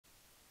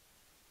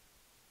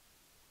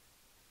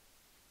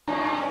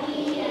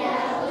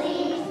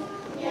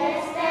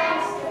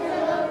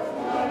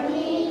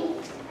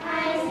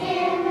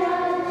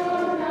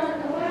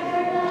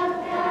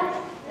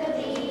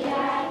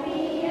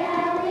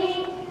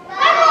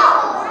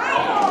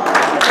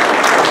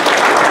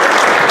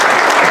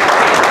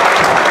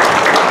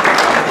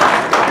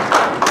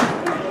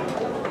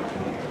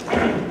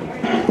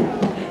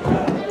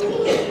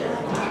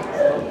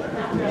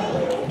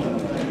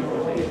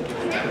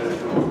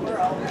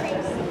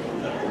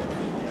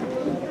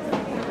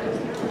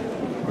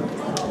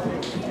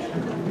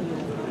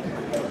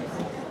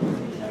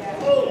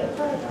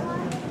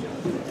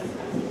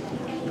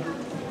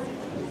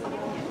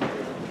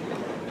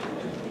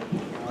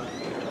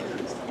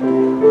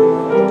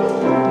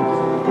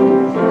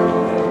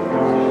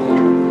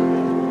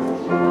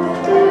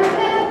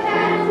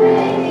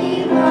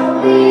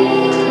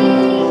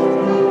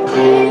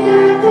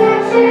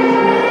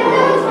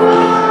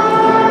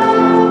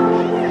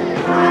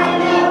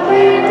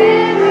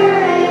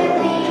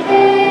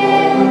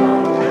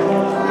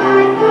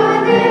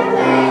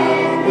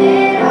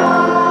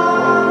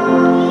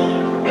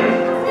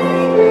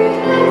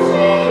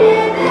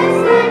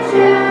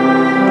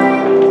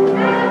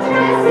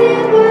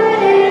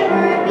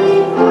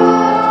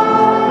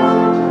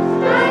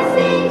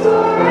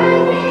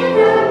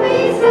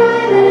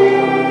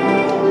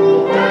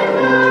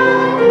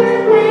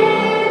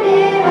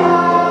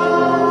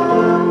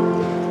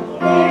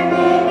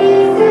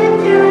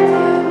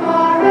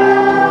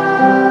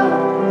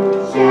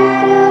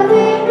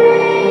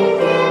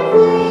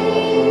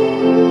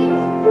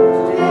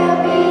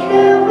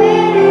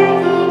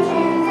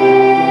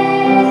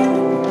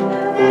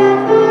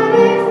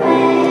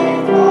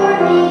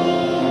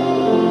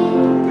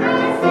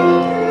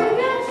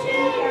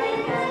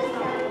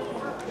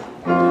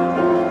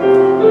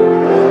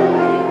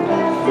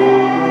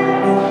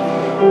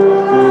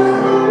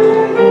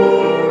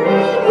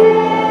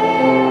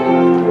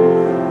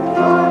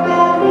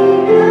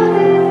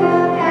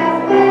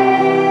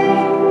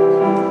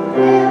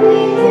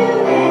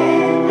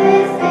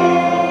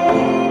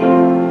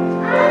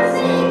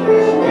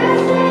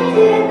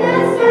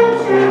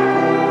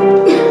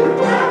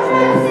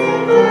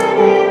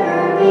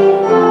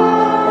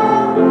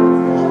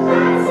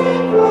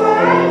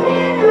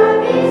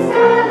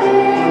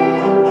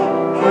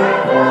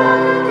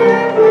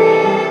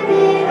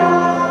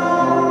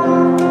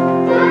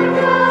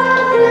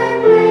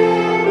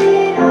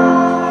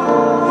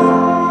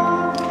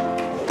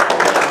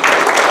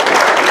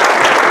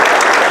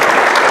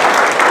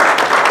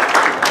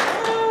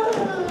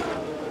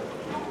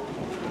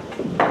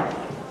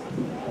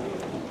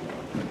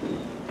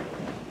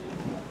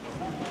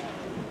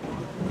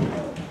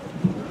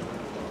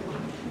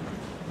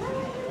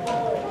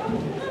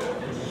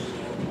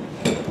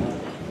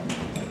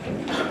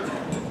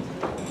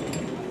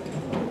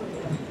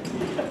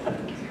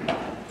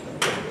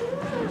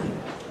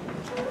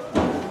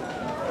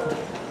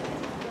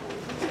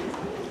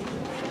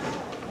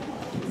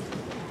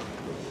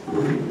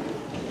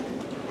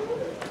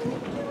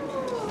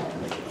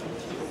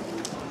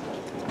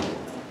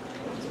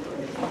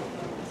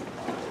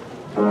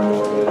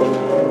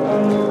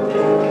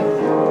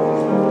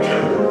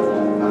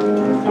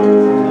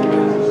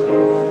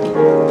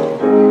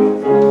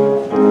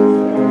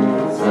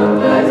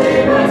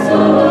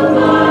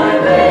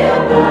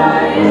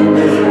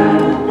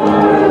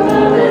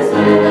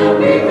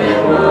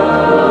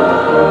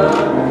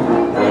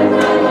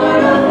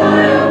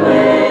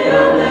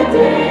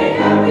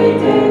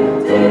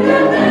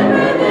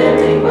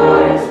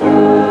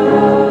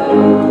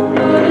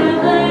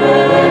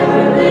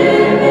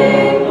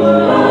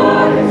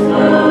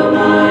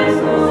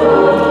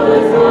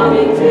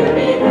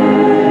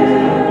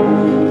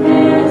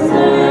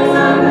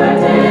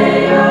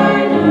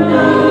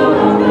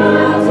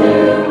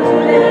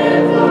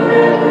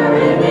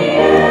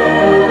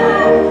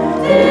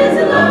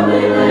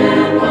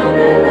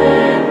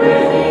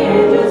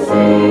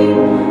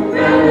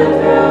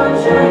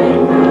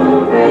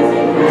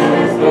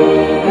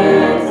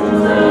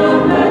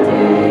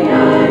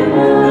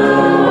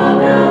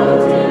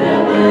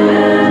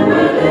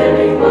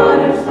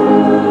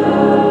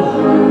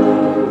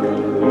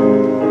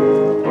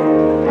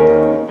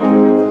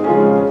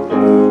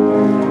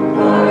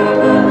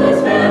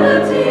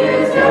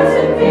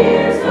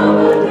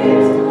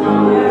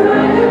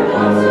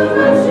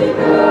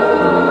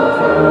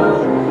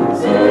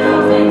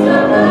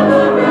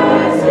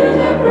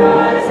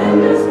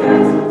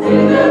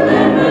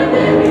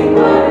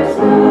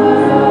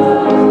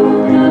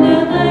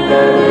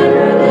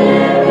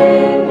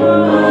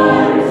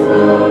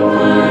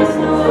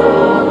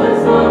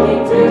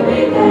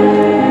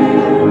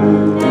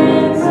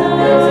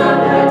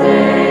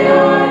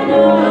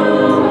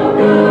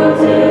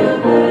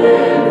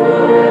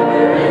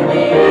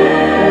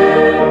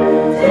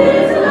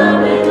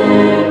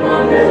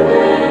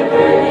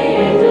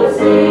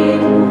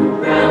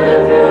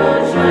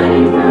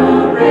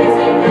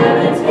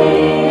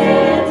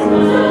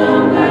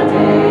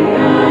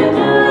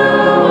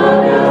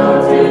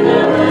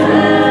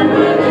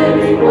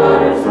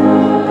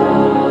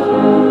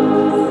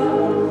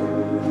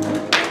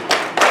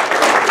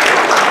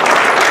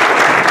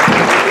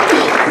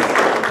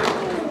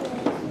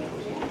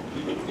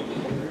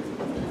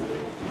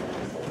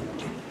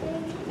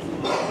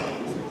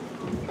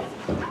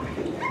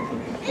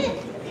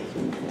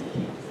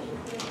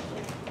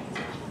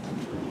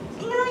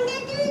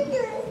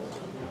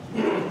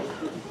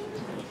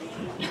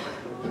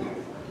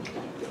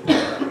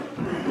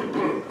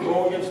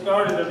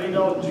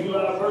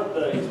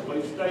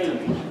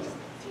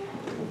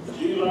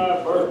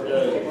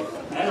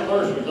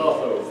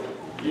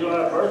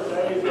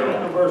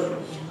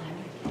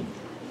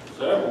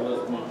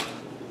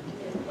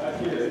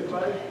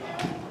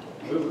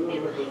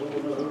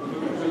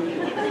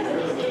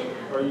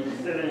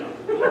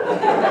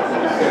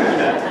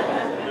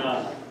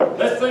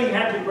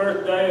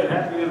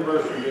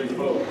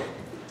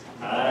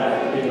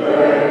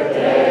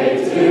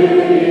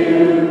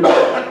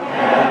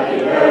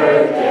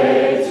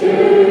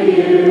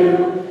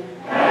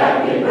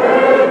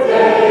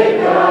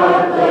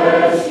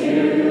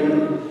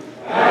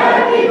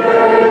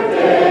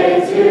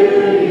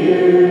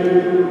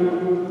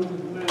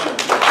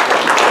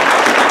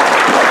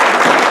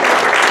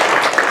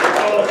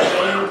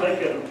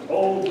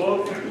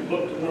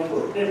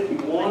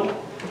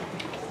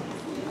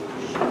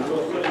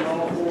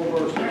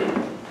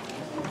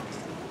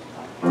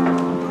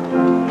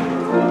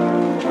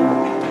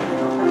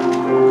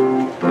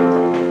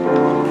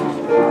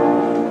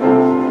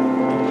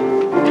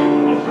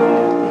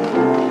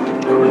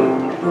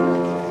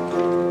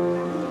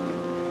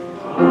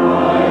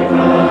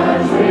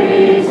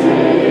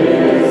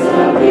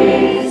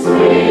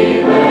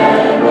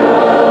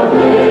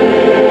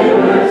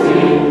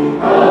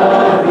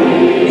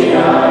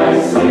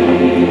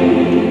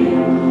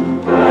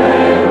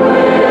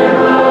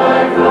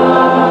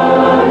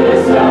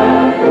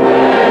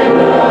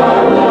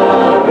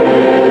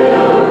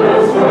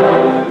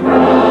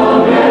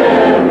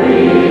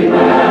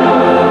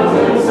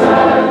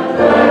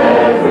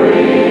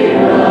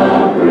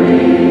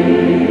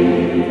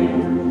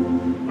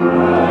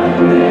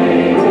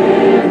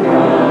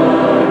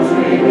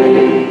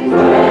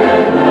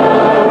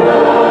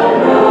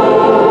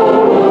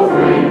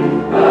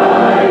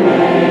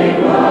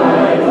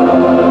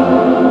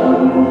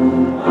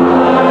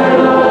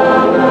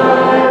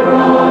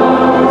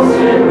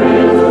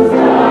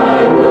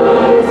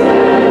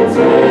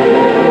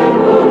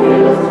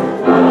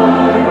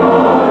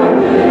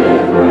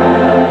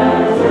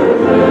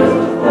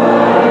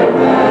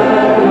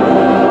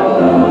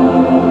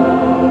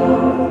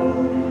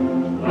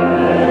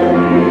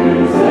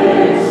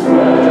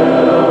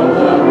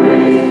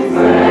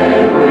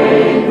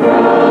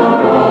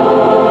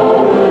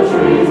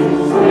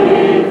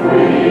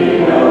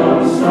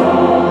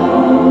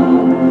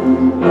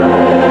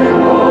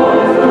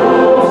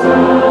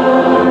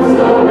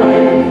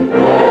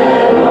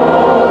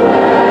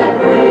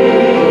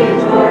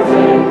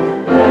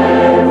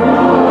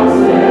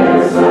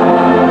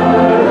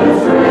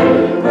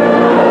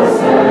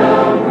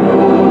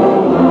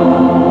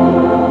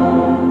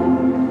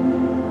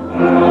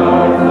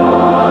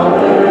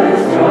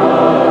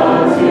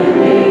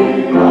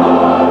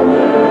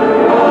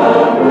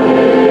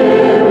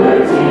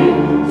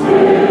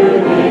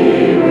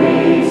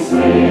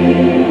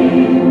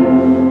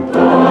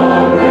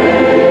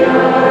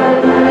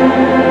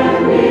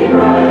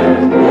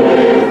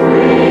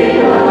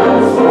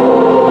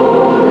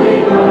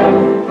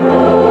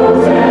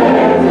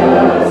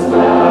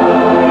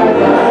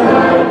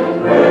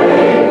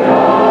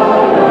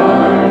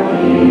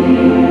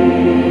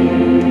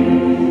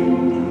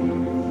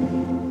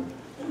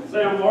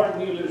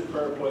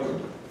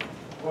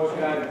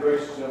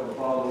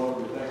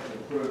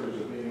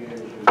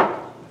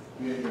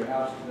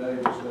house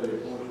today to study a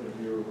portion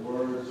of your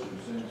words and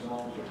sing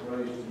songs of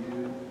praise to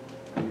you.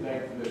 We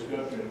thank you for this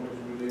country in which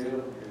we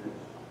live.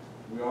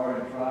 We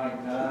are in trying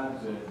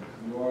times, and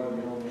you are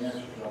the only answer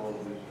to all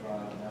of these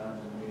trying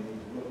times, and we need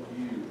to look to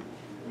you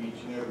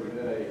each and every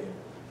day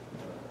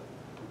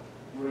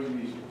and bring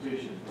these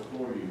petitions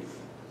before you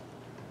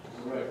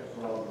to correct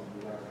the problems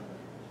with our country.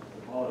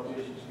 The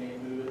politicians can't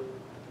do it,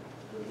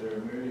 but they're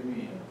merely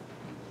men.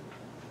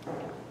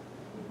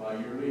 But by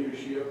your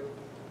leadership,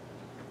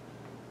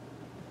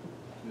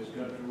 this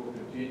country will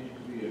continue to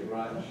be a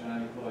bright and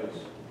shining place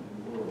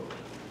in the world.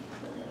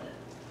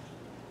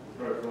 We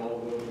pray for all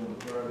those on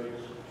the prayer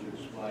list should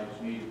supply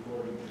its need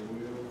according to your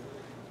will.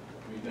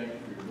 We thank you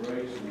for your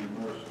grace and your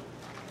mercy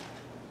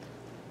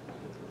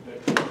to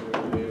protect us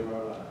every day of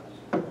our lives.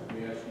 We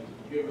ask you to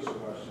forgive us of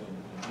our sins.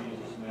 In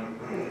Jesus' name we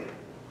pray.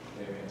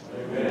 Amen.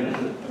 Amen.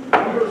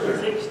 Number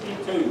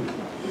 62.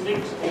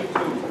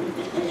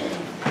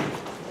 62.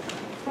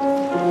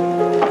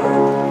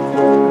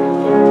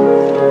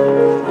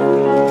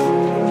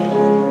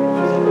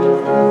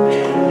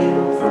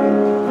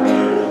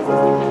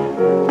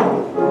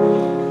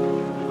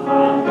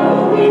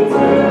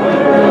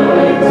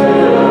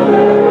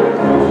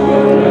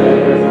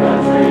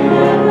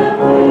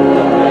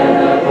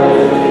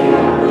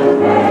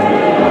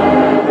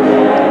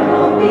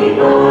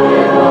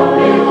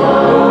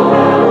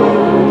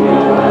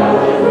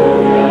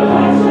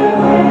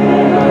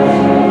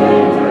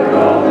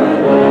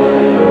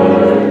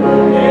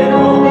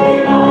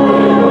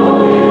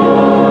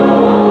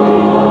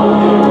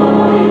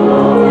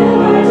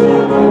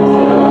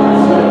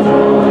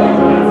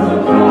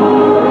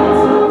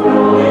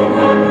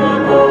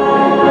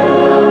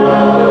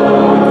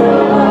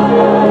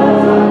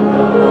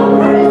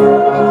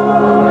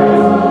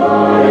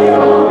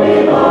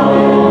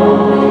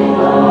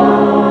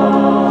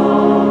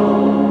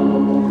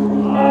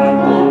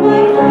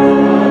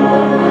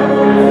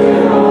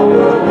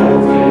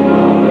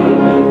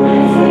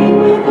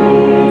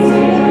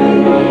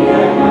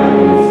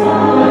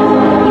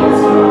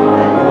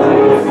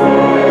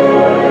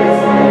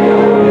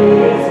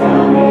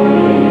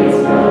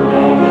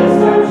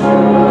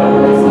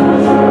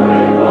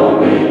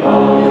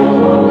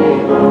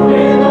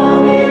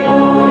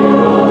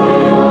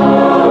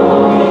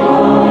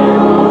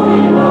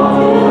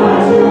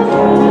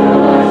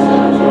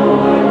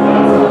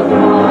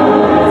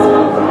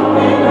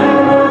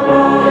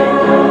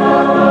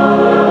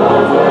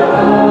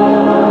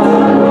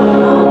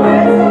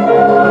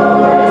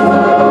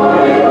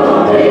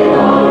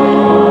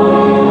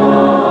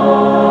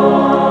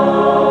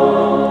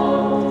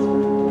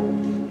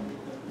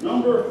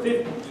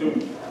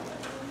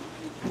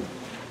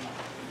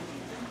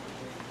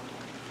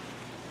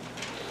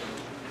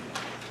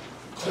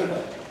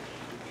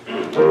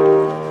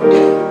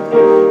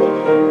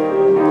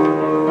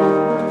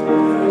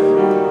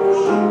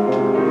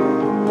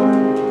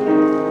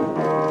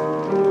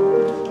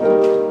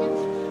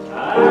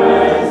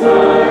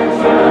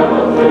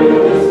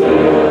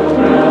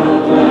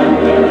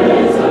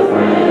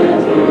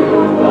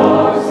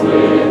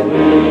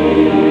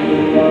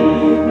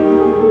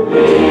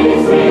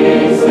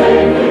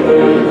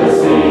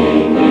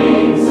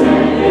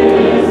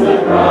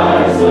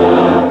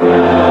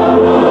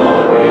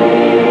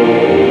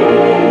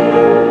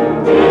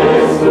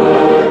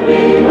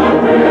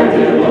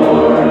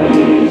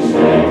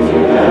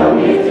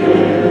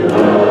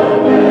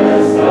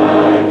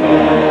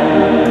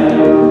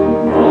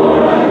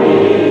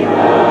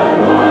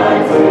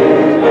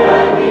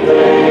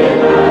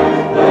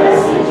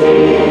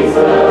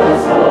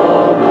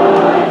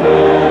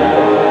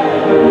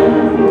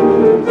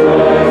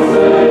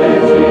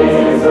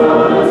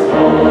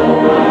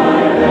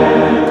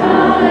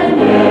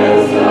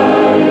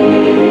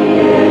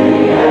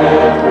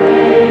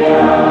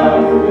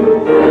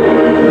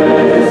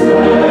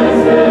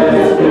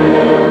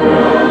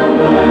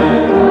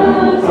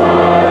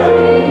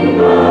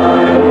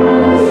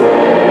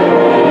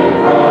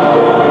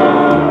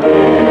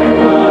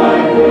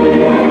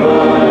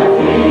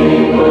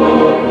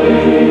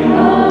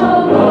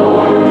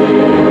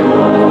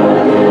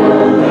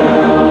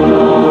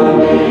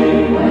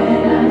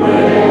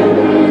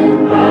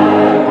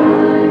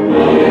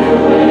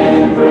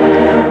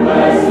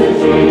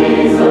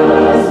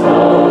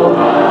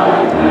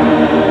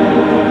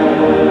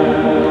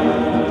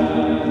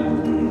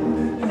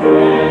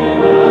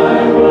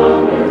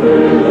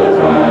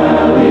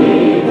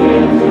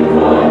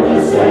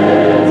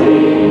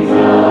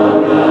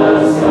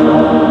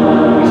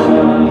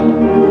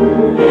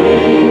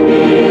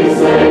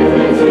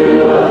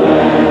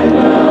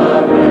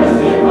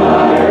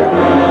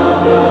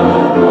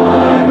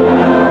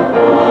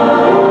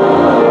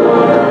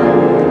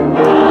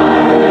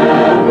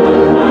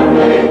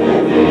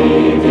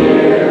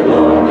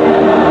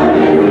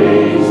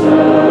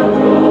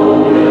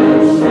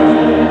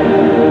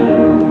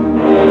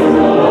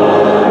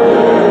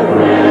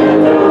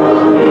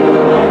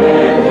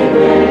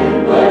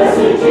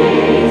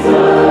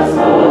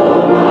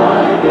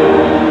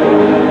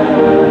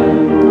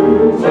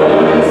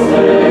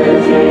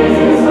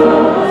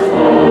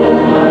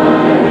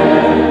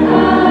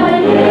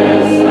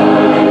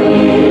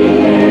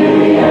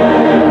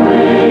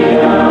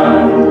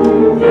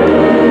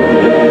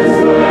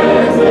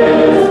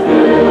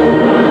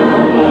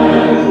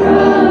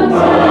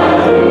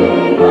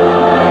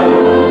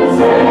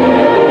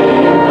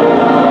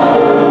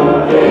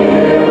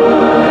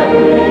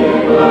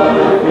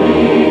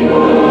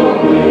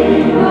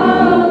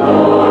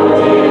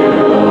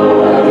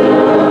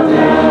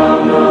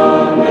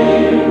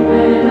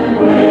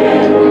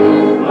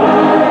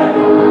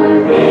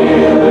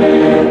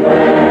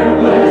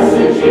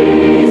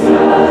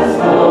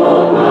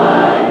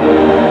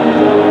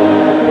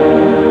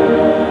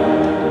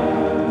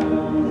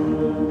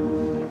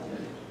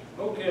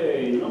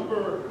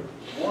 number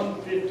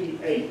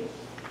 158.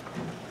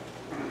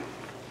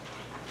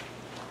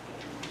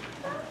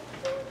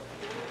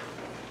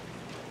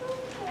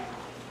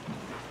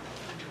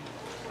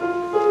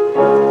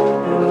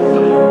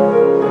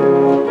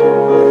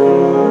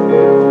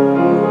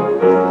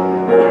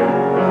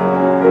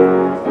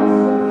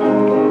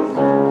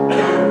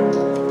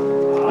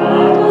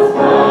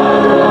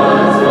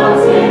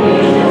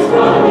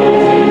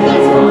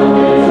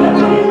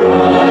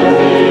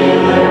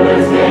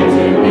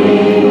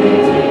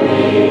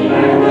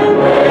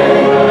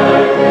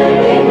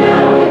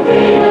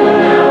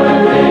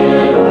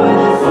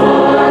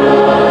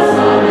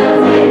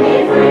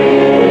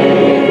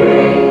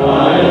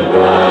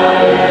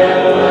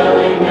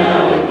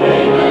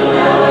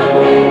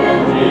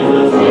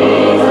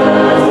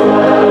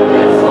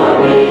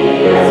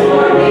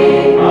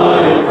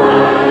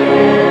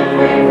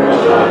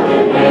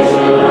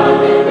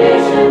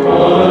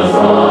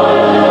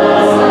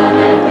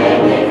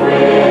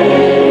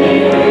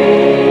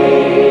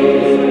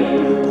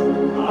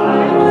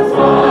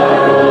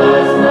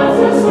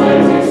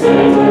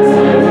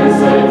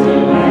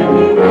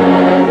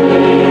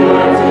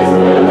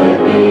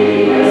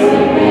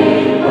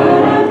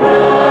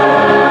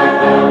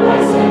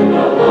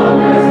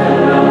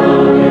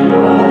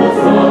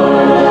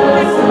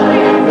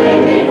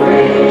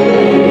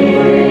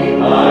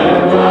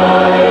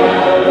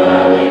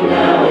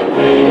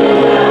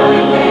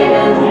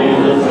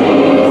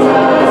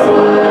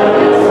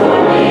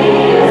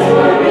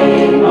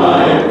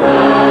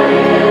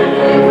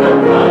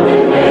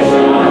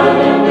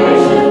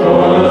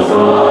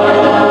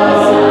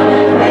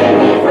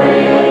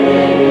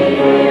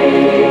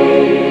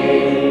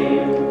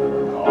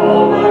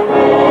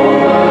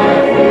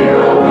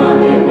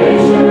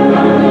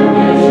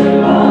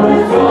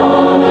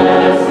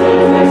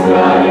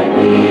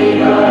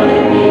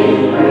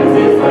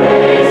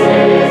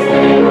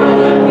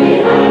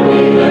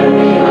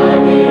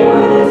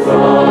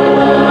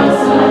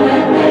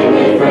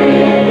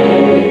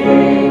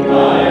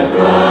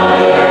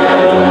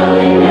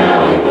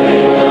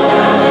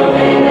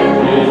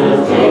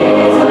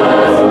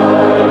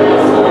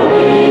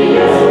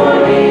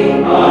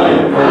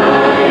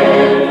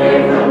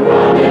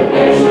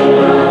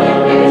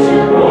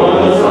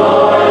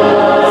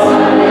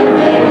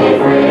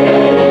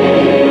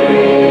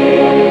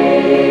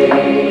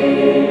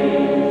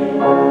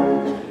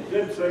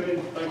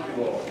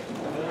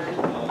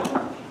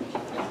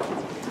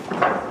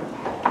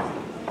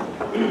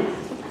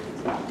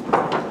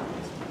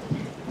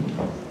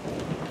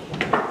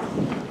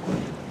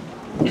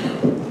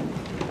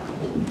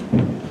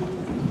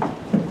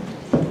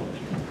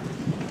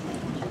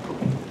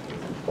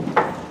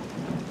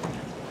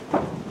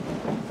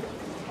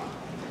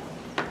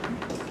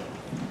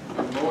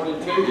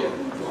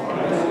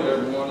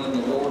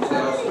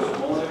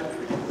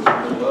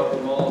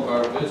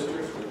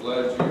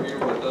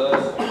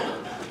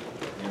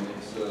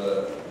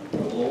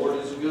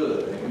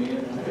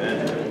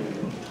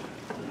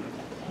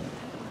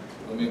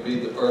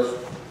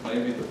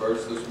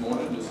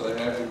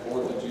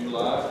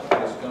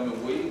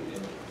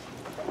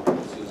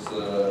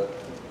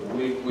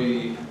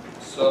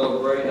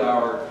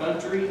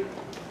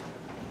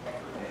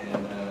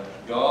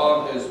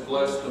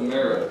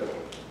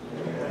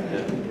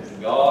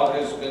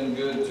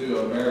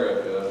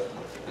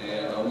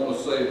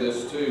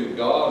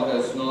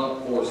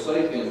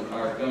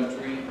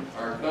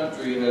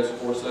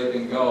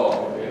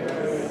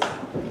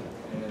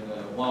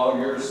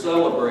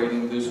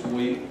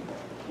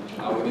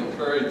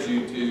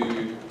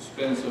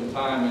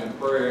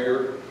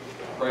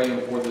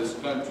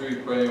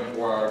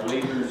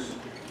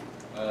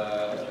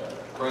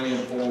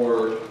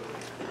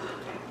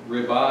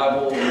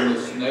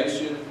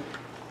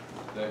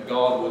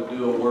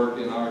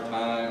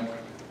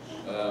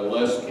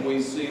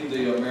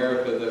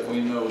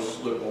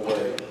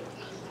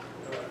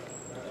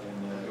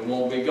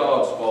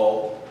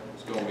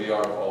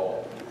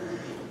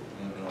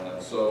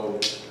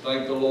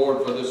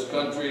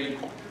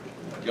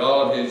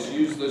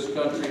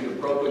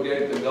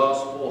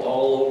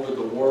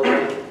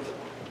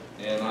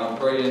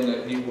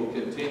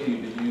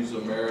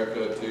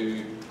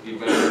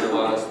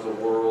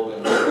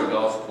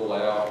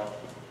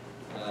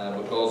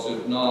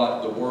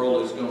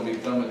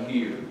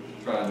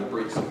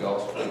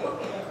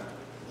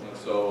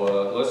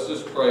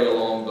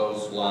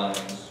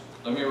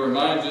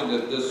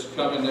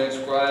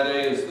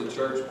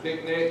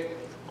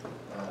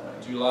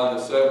 July the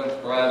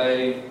 7th,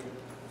 Friday,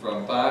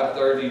 from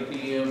 5:30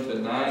 p.m. to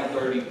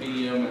 9:30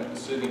 p.m. at the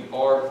city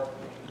park.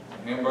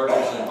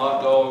 Hamburgers and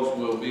hot dogs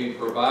will be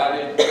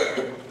provided.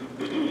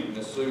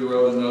 Ms. Sue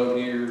wrote a note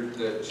here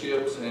that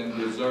chips and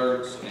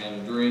desserts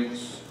and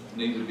drinks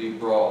need to be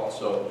brought,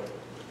 so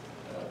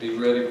be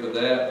ready for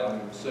that.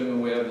 I'm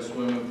assuming we have the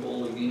swimming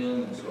pool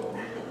again, and so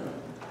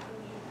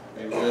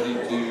be ready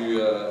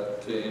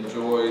to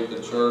enjoy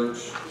the church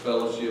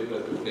fellowship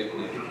at the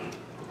picnic.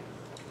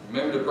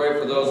 Remember to pray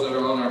for those that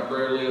are on our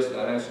prayer list.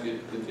 I ask you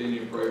to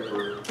continue to pray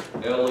for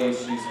Ellie.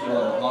 She's still in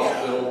the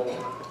hospital.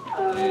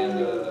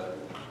 And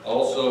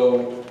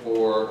also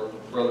for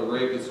Brother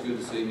Rick. It's good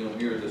to see him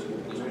here this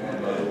morning,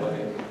 by the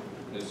way,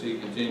 as he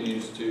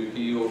continues to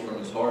heal from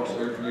his heart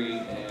surgery.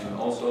 And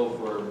also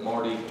for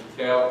Marty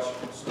Couch,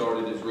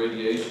 started his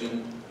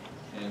radiation.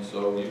 And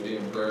so you be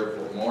in prayer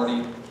for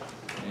Marty.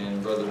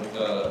 And Brother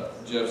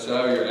Jeff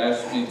Sawyer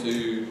asked me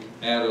to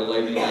add a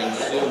lady named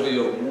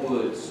Sylvia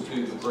Woods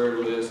to the prayer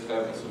list,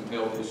 having some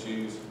health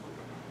issues.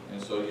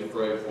 And so you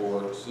pray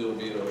for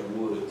Sylvia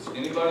Woods.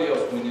 Anybody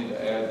else we need to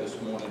add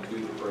this morning to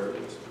the prayer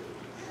list?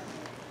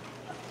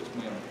 Yes,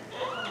 ma'am.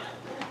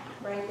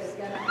 Frank is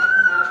going to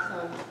have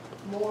some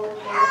more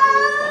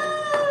therapies and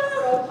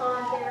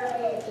proton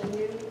therapy. It's a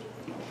new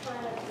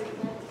kind of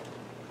treatment.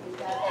 He's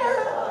got two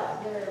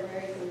spots that are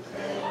very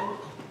concerning.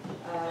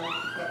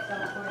 At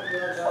some point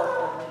we'll go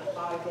for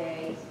 5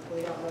 days. We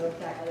don't know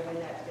exactly when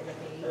that's going to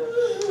be,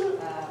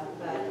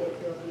 but it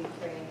will be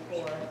praying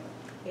for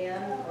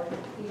him or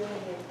his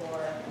healing and for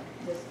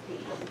his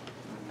peace.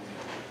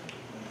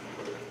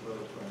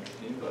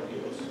 Anybody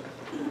else?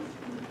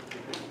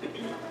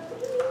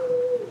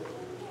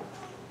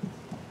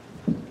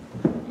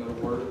 Another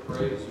word of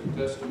praise or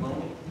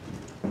testimony?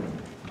 I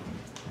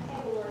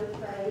have a word of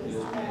praise.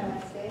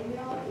 Yes,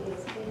 Samuel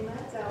is 10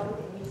 months old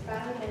and he's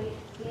finally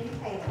in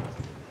pain.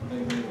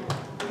 Amen.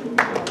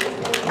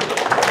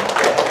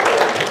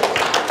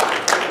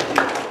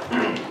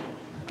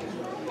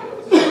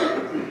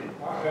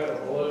 I had a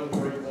balloon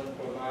treatment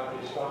for my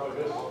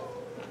esophagus,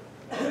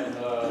 and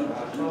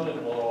my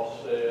son-in-law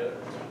said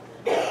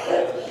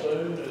that as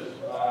soon as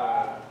my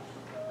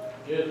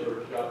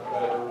gizzards got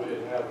better,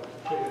 we'd have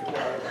chicken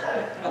curry.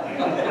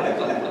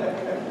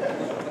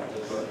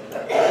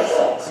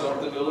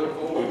 Something to look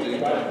forward to.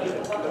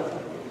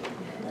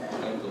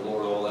 Thank the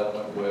Lord all that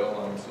went well,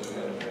 I'm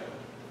assuming.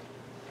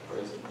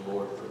 Praise the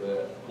Lord for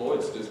that.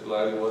 Lloyd's just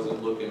glad he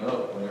wasn't looking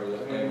up whenever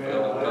that thing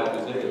fell on top of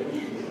his head.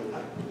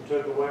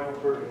 Took away my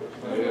prettiness.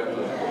 Yeah,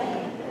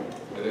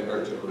 it didn't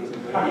hurt you, was it?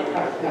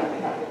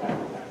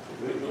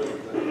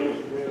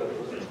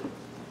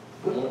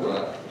 All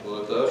right, well,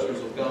 if the ushers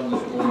will come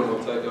this morning,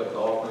 we'll take up the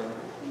offering.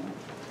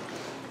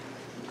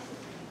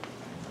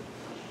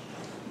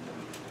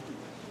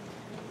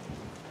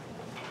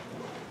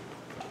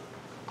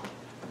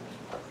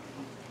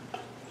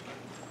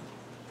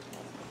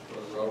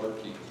 Brother Robert,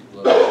 keep you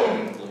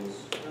blessed, please.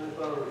 Heavenly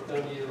Father, we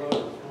come to you, Lord,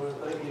 this morning,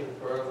 thank you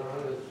for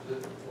allowing us to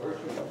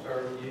worship and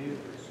serve you.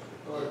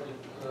 Lord,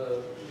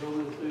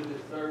 going through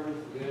this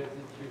service, we ask that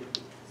you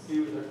be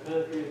with our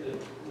country, that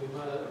we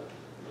might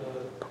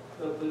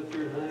uplift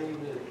your name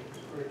and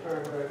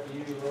return back to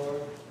you,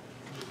 Lord.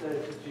 We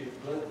ask that you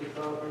bless this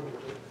offering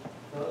with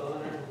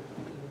honor and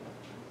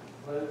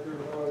pleasure,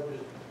 Lord.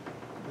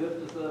 Just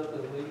lift us up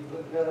and lead,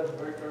 God, and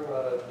break our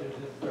lives through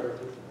this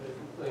service. Make us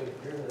thank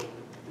your name.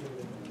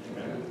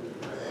 Amen.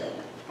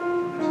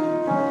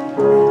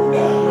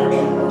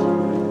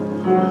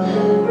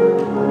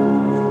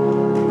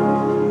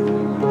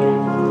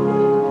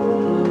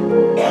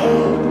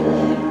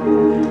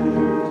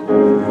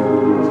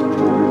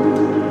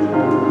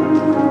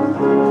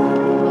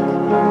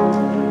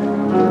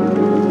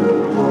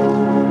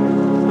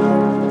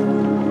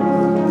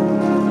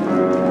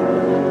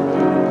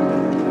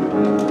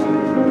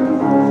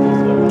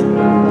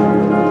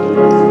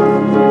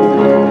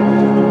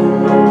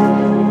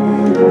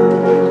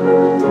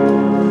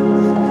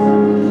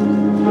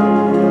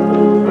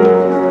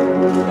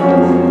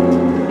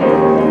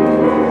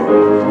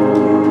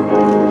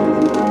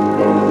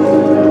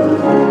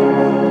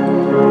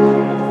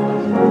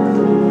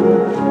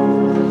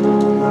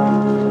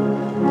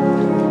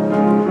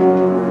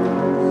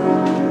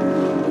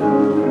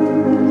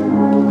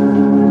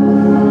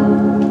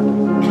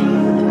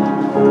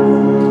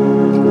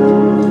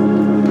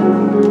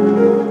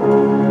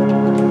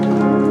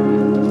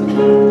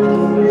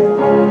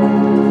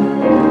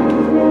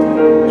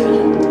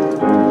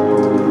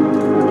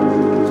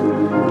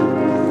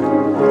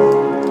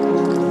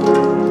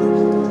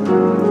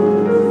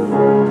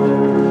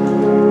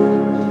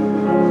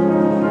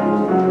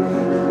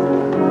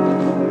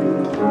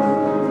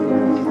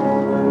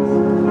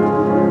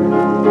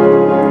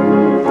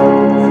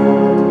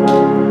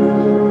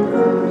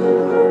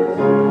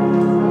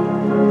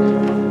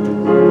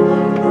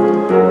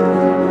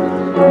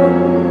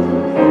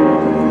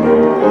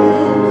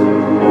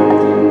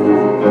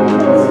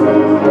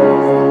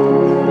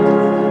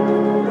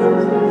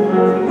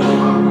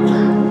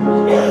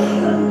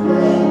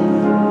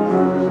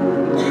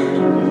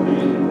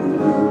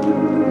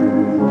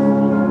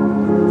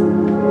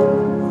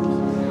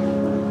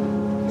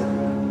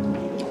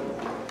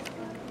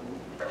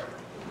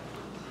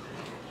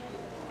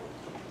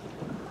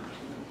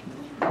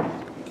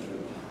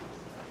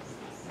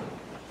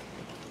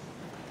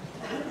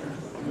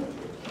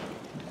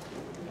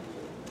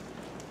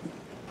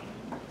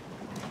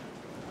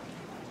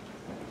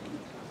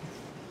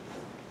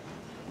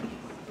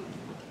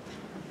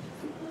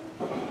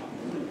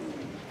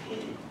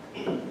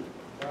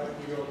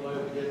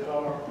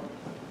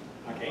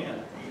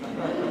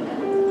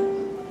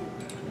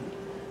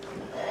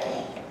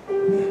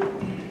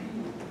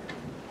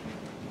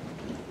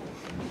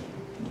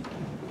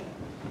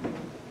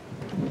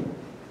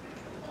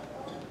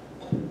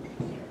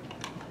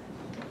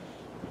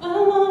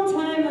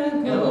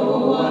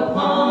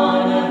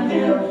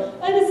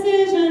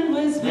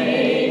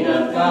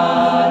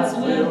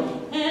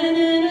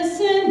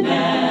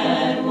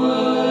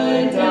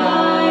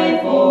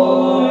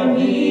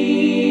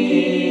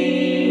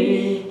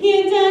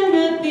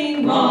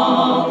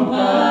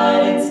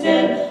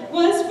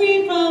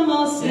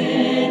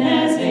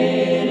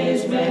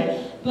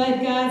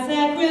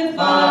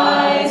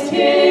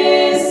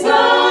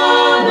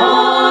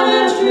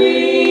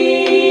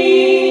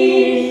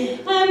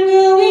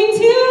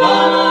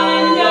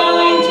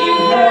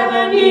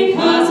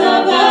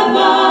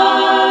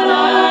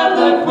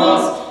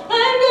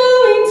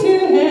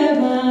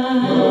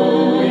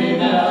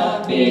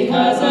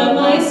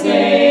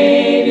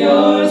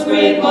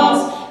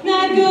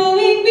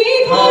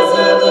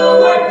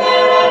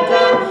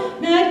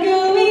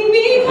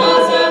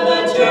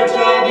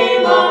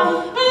 belong.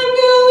 I'm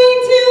going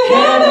to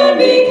heaven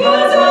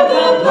because of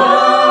the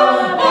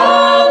blood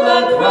of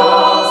the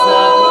cross,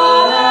 the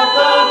blood of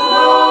the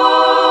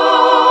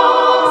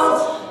cross.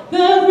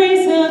 The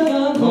grace of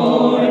the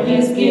Lord,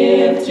 His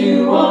gift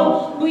to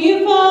all. Will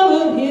you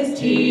follow His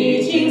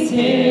teachings,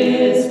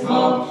 His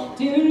call?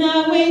 Do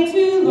not wait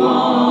too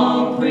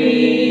long,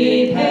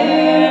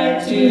 prepare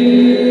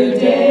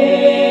today.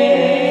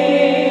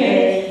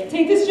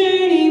 Take this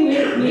journey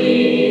with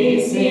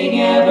me, sing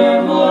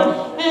evermore,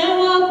 and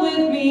walk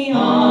with me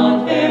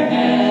on fair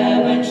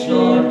heaven's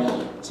shore.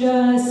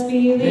 Just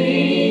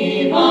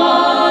believe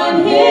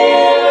on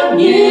Him,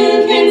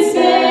 you can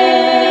say,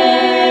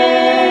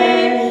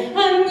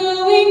 I'm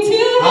going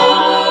to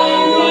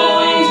heaven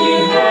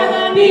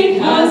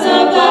because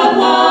of the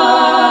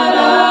blood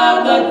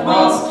of the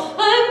cross.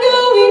 I'm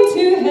going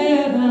to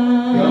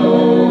heaven,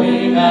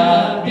 going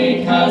up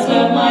because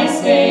of my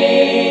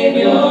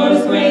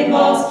Savior's great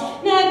loss.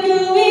 Not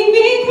going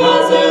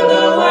because of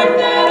the work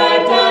that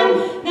I've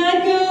done,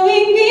 not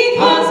going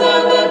because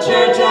of the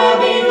church I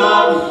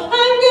belong.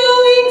 I'm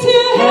going to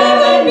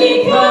heaven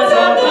because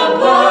of the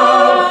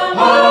blood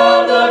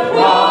of the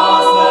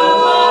cross, the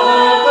blood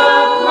of the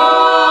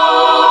cross.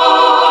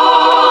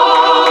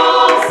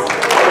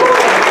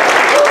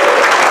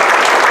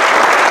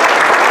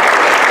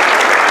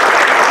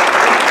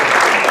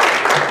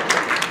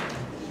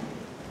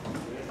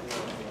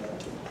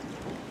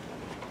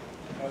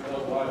 I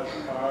know like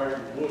fire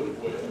wood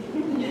with.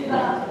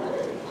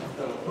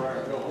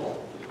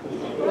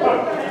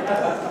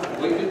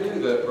 We could do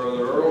that,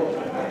 Brother Earl.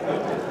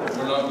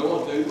 We're not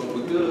going to, but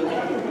we could.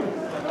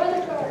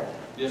 Brother Kurt,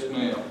 Yes,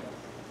 ma'am.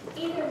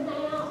 either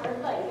now or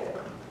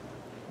later,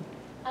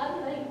 I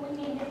believe we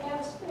need to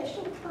have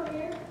special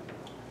prayer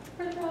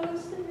for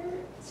those that are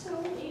so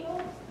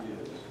ill.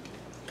 Yes.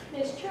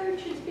 This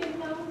church has been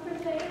known for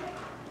that.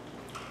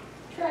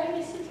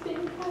 Travis has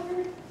been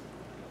covered,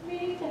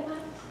 Rick,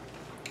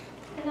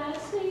 and I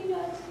see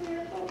God's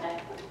miracle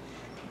active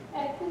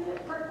at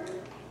Parker.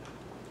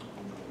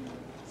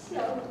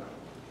 So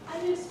I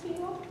just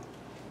feel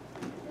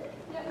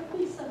that would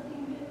be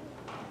something good.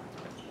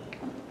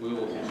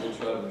 We'll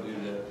try to do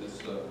that this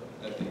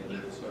at the end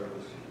of the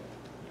service.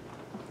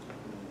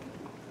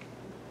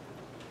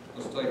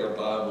 Let's take our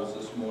Bibles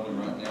this morning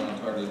right now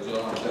and turn to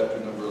John chapter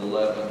number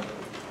 11.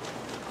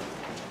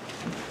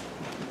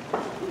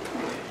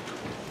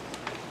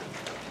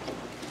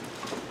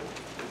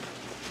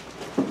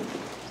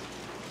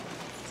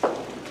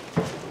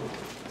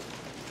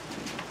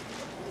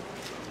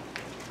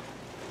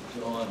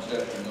 John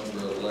chapter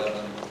number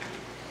 11.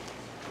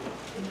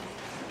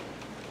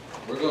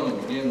 We're going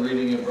to begin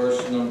reading in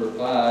verse number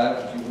 5.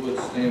 If you would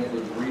stand for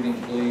the reading,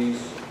 please.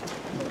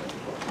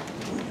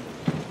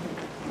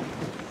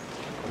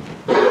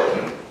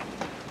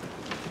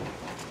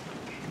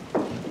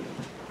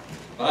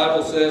 The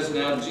Bible says,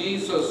 now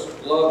Jesus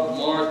loved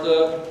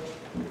Martha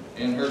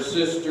and her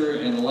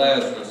sister and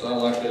Lazarus. I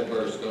like that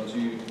verse, don't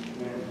you?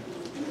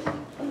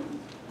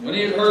 When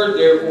he had heard,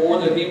 therefore,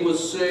 that he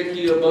was sick,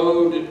 he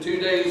abode 2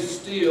 days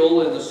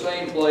still in the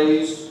same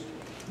place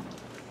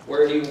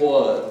where he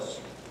was.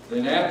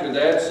 Then after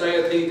that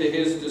saith he to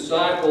his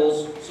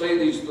disciples, say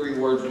these 3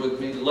 words with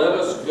me, let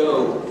us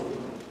go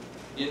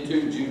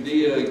into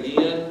Judea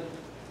again.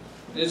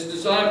 And his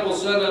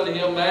disciples said unto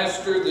him,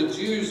 Master, the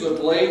Jews of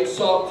late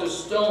sought to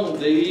stone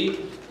thee,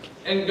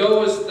 and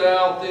goest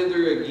thou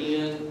thither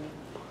again?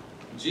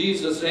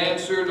 Jesus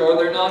answered, are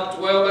there not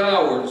 12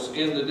 hours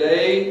in the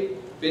day?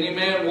 If any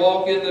man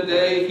walk in the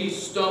day, he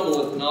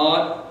stumbleth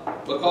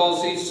not,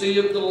 because he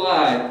seeth the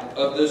light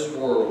of this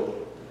world.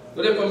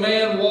 But if a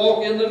man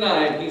walk in the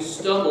night, he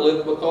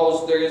stumbleth,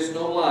 because there is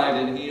no light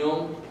in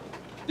him.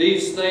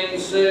 These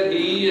things said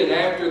he, and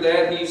after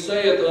that he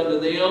saith unto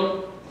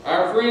them,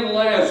 our friend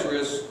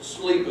Lazarus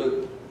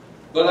sleepeth,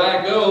 but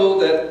I go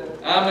that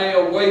I may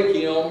awake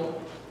him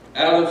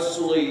out of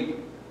sleep.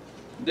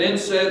 Then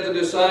said the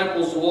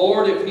disciples,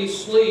 Lord, if he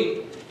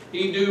sleep,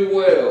 he do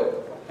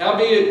well.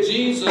 Howbeit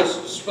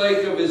Jesus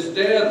spake of his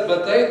death,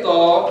 but they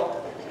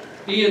thought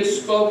he had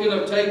spoken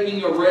of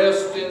taking a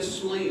rest and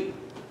sleep.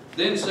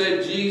 Then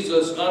said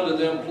Jesus unto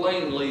them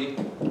plainly,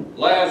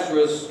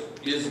 Lazarus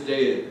is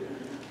dead.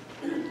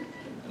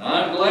 And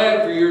I am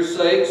glad for your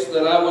sakes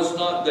that I was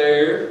not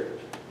there,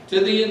 to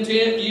the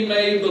intent ye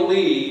may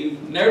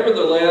believe.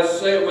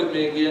 Nevertheless, say it with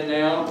me again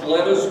now,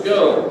 let us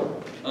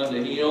go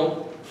unto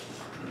him.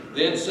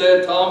 Then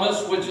said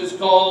Thomas, which is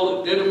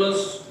called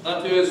Didymus,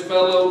 unto his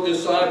fellow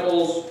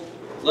disciples,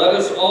 let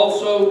us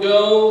also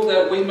go,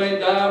 that we may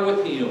die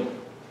with him.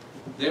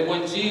 Then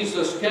when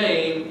Jesus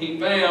came, he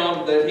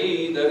found that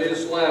he, that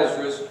is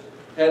Lazarus,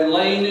 had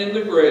lain in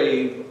the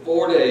grave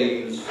 4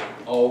 days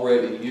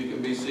already. You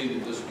can be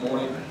seated this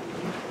morning.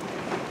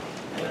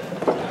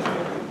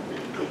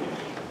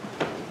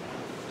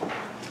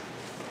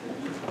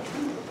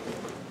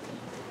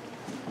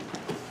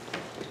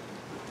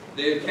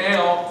 The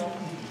account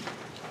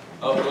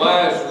of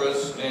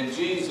Lazarus and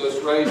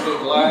Jesus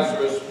raising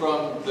Lazarus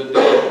from the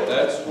dead.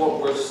 That's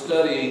what we're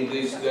studying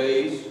these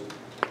days.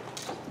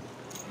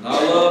 And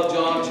I love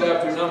John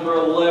chapter number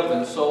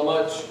 11, so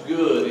much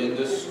good in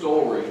this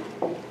story.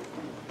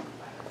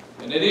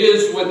 And it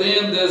is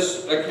within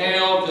this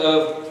account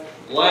of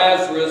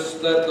Lazarus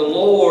that the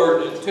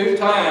Lord, 2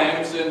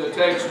 times in the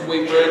text we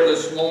read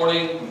this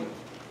morning,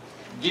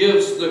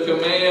 gives the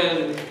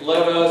command,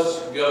 let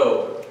us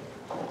go.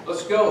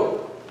 Let's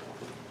go.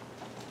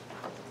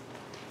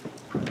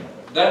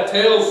 That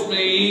tells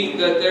me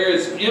that there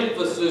is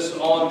emphasis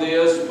on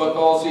this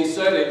because he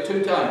said it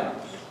 2 times.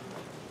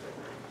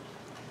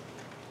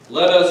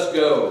 Let us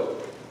go.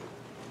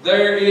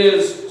 There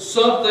is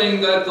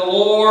something that the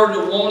Lord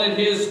wanted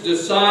His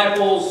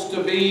disciples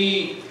to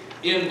be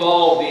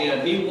involved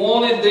in. He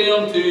wanted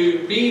them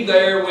to be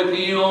there with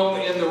Him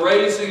in the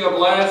raising of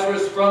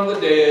Lazarus from the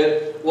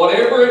dead.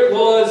 Whatever it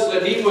was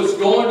that He was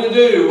going to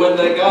do when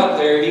they got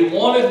there, He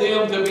wanted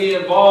them to be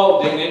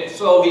involved in it,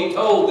 so He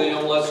told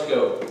them, let's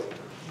go.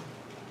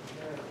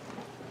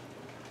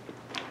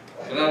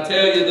 And I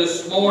tell you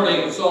this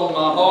morning, it's on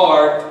my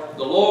heart,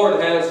 the Lord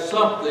has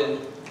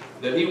something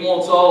that He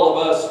wants all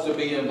of us to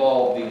be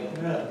involved in.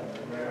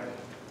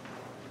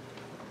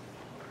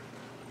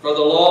 For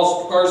the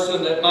lost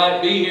person that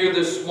might be here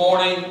this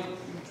morning,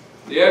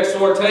 the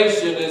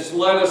exhortation is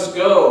let us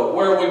go.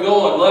 Where are we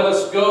going? Let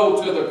us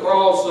go to the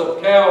cross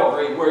of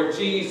Calvary where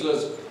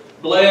Jesus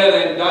bled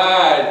and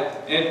died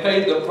and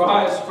paid the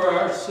price for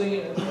our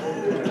sins.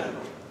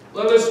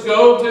 Let us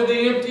go to the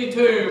empty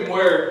tomb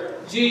where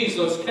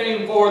Jesus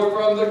came forth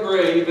from the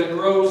grave and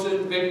rose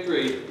in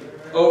victory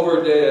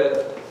over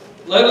death.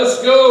 Let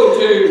us go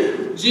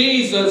to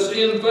Jesus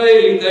in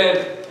faith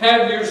and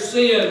have your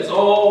sins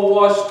all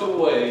washed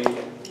away.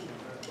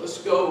 Let's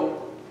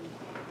go.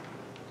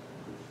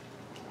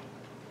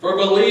 For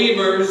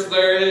believers,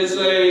 there is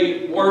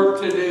a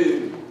work to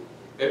do.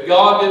 If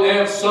God didn't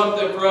have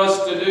something for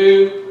us to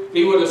do,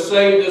 He would have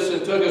saved us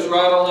and took us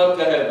right on up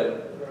to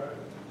heaven.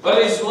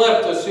 But He's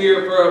left us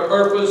here for a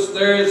purpose.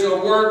 There is a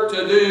work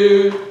to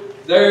do.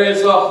 There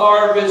is a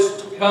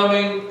harvest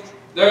coming.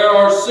 There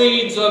are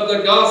seeds of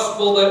the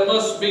gospel that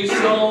must be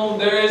sown.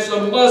 There is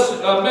a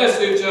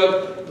message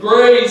of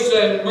grace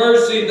and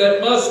mercy that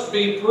must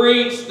be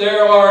preached.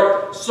 There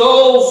are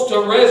souls to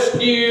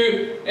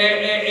rescue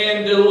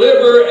and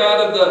deliver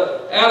out of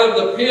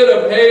the pit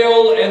of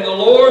hell. And the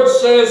Lord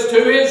says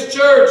to His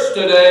church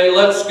today,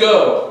 let's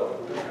go.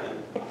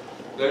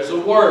 There's a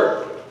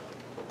work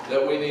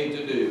that we need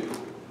to do.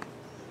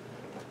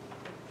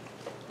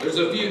 There's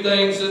a few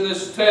things in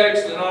this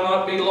text, and I'll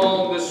not be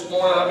long this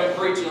morning. I've been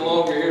preaching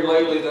longer here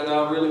lately than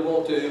I really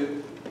want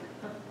to.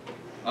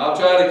 I'll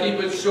try to keep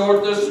it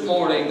short this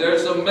morning.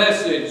 There's a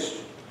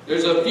message.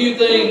 There's a few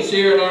things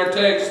here in our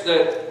text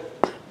that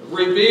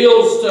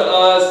reveals to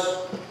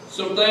us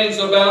some things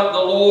about the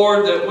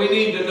Lord that we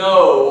need to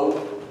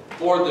know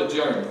for the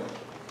journey.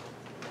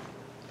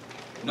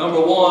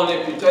 Number one,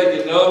 if you're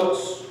taking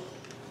notes,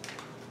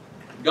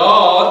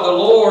 God, the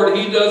Lord,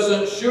 He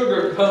doesn't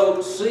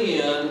sugarcoat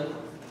sin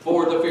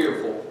for the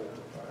fearful.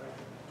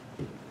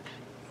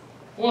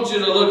 I want you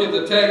to look at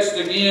the text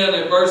again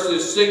in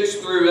verses 6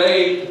 through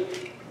 8.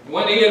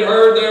 When he had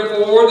heard,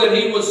 therefore, that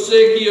he was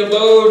sick, he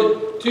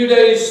abode 2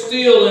 days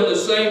still in the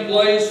same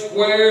place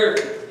where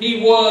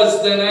he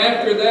was. Then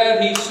after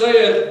that he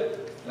saith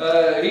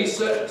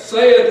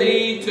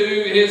he to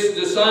his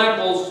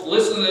disciples,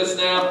 listen to this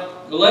now,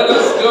 let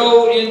us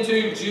go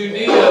into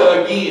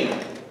Judea again.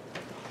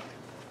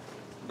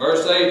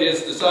 Verse 8,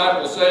 his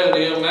disciples said unto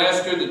him,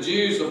 Master, the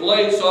Jews of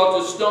late sought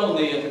to stone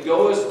thee, and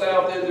goest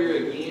thou thither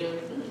again?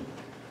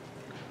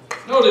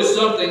 Notice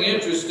something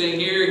interesting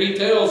here. He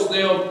tells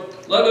them,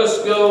 let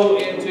us go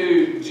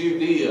into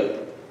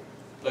Judea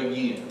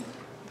again.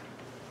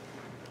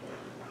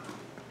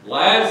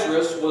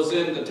 Lazarus was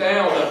in the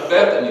town of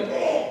Bethany.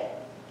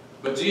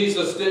 But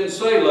Jesus didn't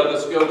say, let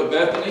us go to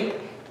Bethany.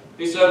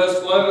 He said, let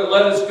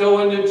us go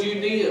into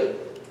Judea.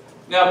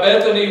 Now,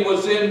 Bethany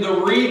was in the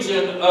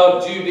region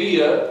of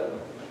Judea,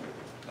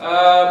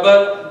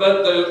 but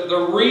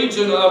the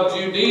region of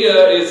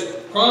Judea is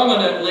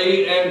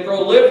prominently and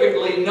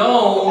prolifically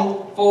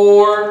known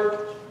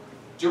for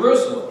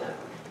Jerusalem.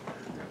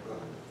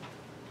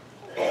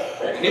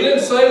 He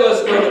didn't say,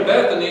 let's go to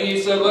Bethany.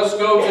 He said, let's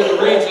go to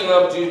the region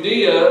of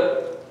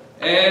Judea.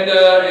 And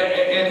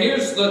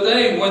here's the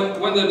thing.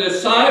 When the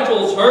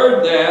disciples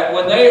heard that,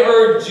 when they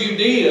heard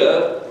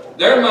Judea,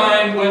 their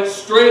mind went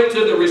straight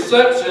to the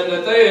reception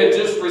that they had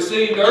just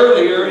received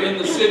earlier in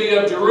the city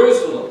of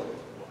Jerusalem.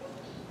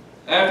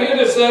 Now, if he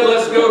had said,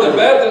 let's go to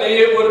Bethany,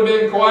 it would have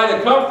been quite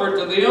a comfort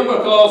to them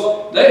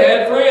because they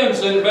had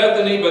friends in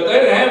Bethany, but they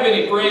didn't have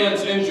any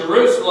friends in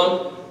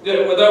Jerusalem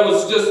that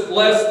was just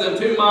less than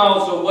 2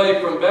 miles away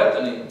from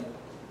Bethany.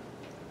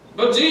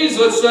 But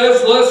Jesus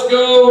says, let's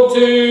go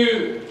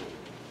to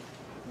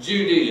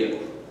Judea.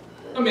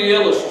 Let me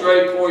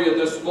illustrate for you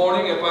this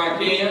morning if I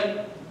can.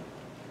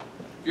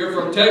 If you're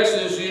from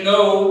Texas, you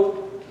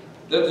know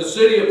that the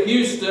city of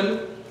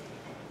Houston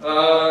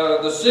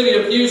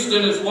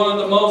is one of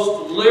the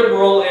most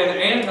liberal and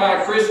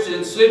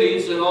anti-Christian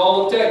cities in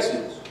all of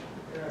Texas.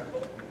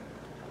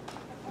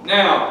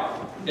 Now,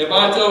 If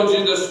I told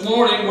you this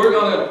morning we're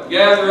going to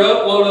gather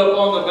up, load up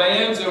on the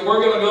vans, and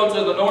we're going to go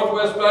to the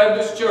Northwest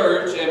Baptist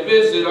Church and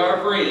visit our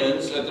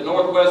friends at the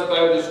Northwest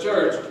Baptist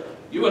Church,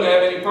 you wouldn't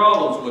have any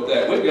problems with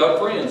that. We've got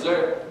friends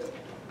there.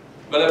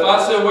 But if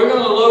I said we're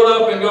going to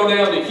load up and go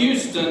down to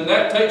Houston,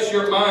 that takes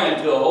your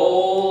mind to a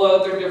whole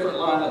other different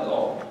line of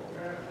thought.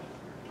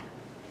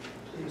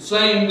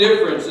 Same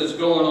difference is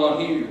going on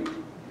here.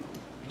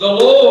 The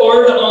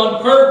Lord,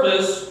 on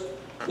purpose,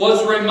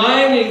 was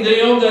reminding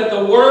them that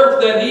the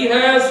work that He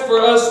has for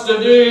us to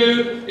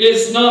do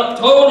is not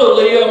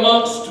totally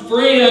amongst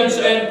friends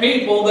and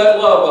people that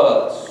love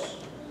us.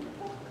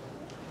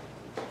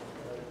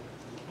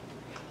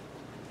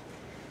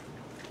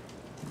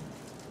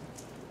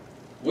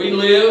 We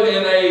live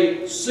in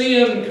a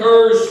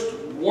sin-cursed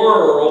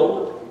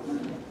world,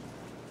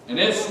 and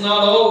it's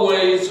not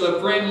always a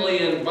friendly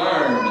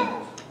environment.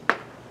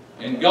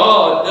 And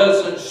God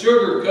doesn't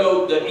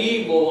sugarcoat the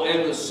evil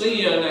and the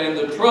sin and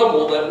the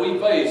trouble that we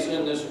face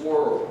in this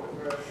world.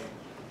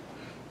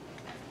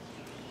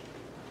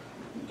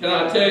 Can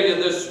I tell you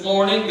this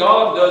morning,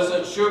 God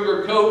doesn't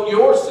sugarcoat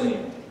your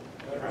sin.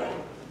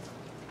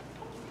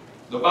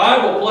 The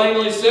Bible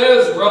plainly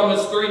says,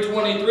 Romans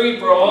 3:23,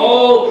 for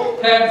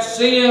all have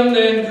sinned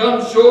and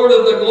come short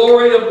of the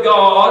glory of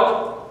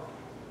God.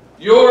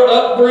 Your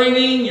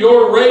upbringing,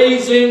 your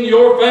raising,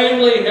 your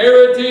family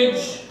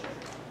heritage,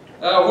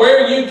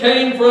 where you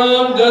came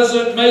from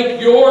doesn't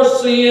make your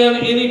sin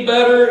any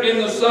better in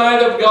the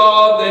sight of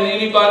God than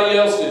anybody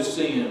else's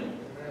sin.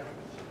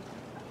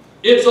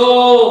 It's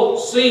all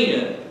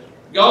sin.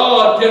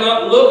 God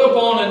cannot look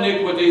upon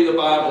iniquity, the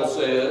Bible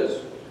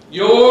says,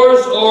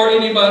 yours or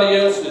anybody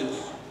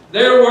else's.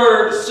 There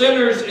were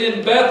sinners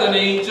in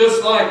Bethany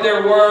just like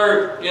there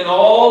were in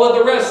all of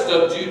the rest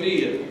of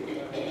Judea.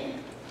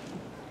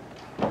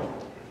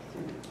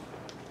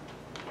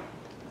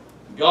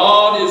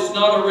 God is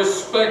not a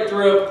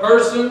respecter of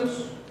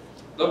persons.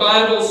 The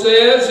Bible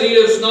says He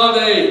is not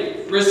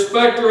a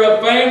respecter of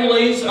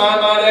families, I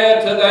might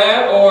add to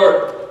that,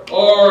 or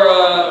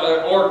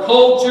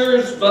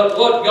cultures, but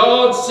what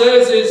God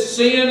says is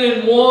sin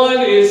in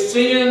one is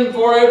sin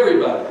for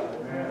everybody.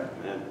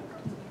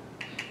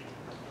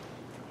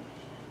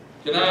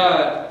 Can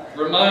I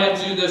remind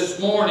you this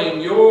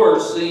morning, your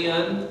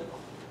sin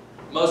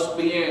must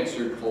be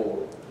answered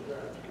for.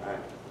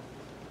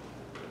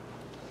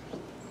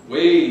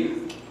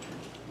 We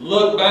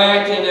look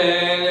back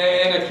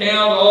and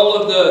account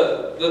all of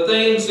the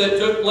things that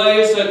took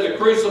place at the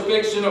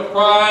crucifixion of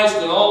Christ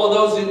and all of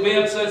those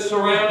events that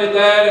surrounded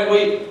that, and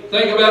we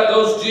think about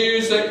those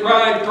Jews that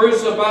cried,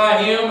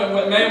 crucify Him,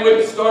 and man,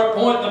 we start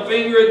pointing the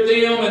finger at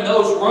them, and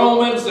those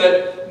Romans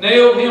that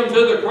nailed Him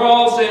to the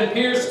cross and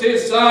pierced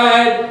His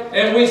side,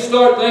 and we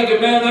start thinking,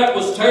 man, that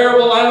was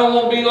terrible, I don't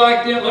want to be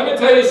like them. Let me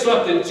tell you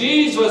something,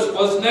 Jesus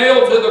was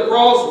nailed to the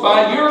cross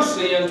by your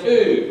sin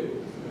too.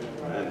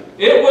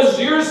 It was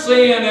your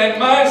sin and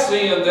my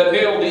sin that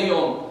held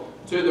Him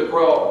to the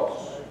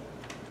cross.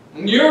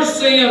 And your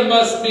sin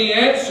must be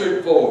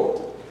answered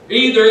for.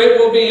 Either it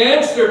will be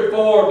answered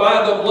for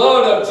by the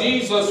blood of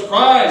Jesus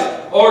Christ,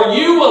 or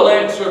you will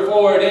answer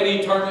for it in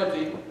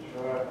eternity.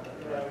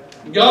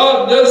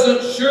 God doesn't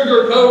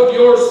sugarcoat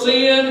your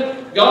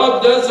sin.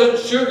 God doesn't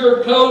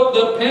sugarcoat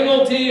the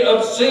penalty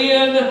of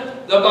sin.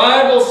 The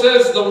Bible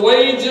says the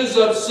wages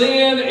of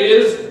sin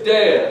is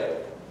death.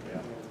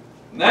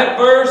 And that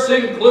verse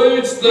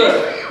includes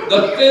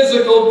the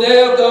physical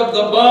death of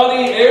the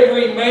body.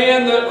 Every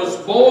man that was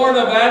born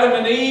of Adam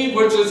and Eve,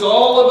 which is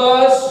all of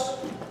us.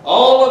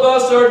 All of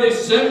us are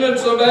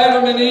descendants of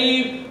Adam and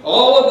Eve.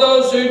 All of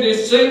those who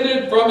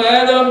descended from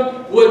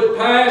Adam would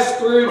pass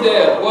through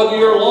death. Whether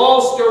you're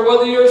lost or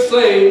whether you're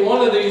saved,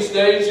 one of these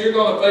days you're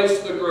going to face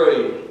the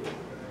grave.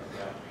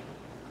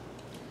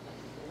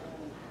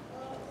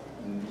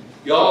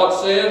 God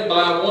said,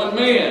 by one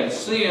man,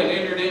 sin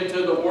entered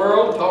into the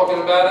world,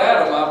 talking about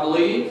Adam, I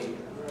believe.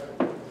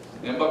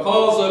 And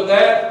because of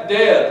that,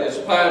 death is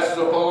passed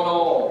upon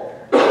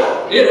all.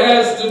 It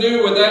has to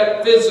do with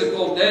that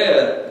physical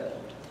death.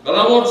 But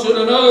I want you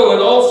to know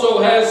it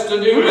also has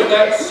to do with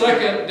that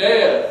second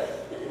death.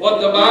 What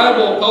the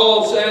Bible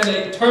calls an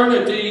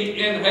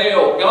eternity in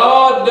hell.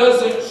 God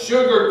doesn't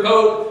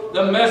sugarcoat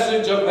the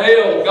message of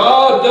hell.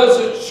 God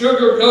doesn't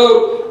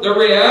sugarcoat the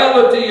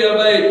reality of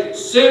a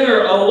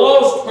sinner, a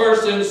lost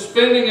person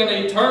spending an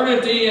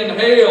eternity in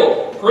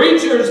hell.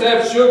 Preachers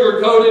have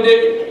sugarcoated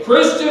it.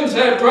 Christians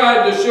have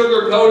tried to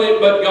sugarcoat it,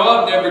 but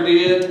God never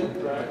did.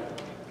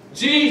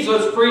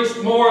 Jesus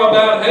preached more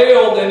about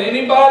hell than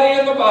anybody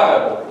in the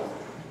Bible.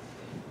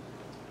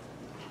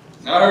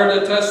 I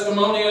heard a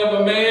testimony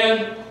of a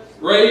man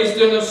raised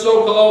in a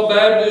so-called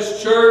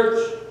Baptist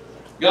church,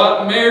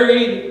 got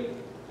married.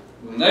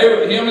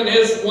 Him and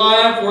his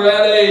wife were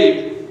at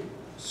a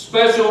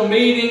special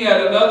meeting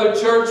at another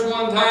church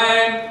one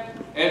time,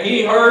 and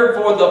he heard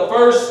for the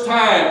first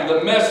time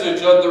the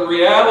message of the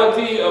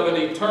reality of an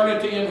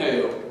eternity in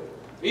hell.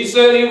 He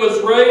said he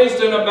was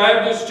raised in a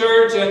Baptist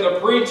church and the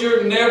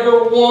preacher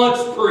never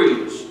once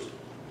preached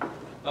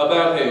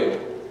about hell.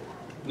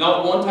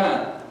 Not one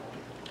time.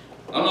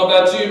 I don't know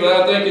about you, but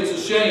I think it's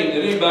a shame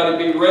that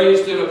anybody be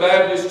raised in a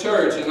Baptist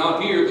church and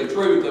not hear the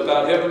truth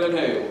about heaven and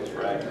hell.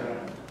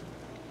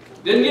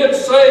 Didn't get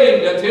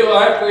saved until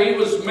after he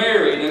was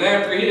married and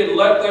after he had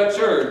left that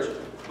church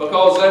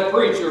because that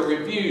preacher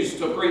refused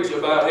to preach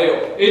about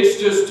hell.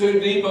 It's just too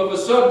deep of a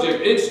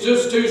subject. It's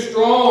just too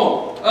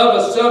strong of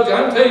a subject.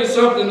 I'm telling you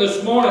something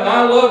this morning.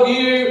 I love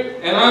you,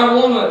 and I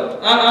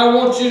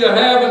want you to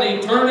have an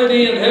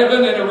eternity in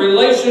heaven and a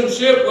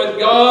relationship with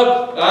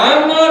God.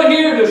 I'm not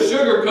here to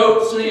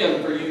sugarcoat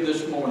sin for you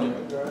this morning.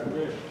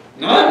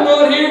 I'm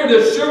not here to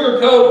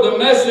sugarcoat the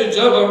message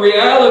of a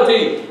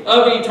reality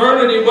of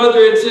eternity, whether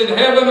it's in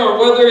heaven or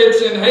whether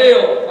it's in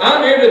hell.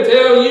 I'm here to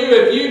tell you,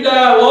 if you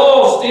die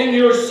lost in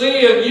your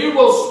sin, you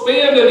will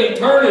spend an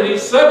eternity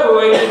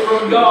separated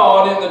from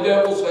God in the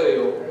devil's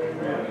hell.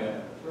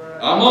 Amen.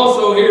 I'm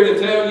also here to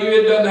tell you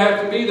it doesn't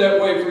have to be that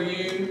way for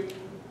you.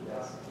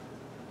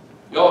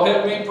 Y'all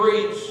help me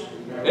preach.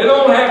 It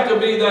don't have to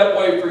be that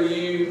way for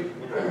you.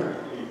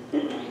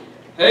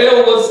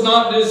 Hell was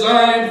not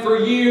designed for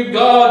you.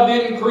 God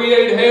didn't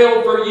create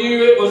hell for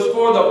you. It was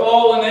for the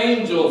fallen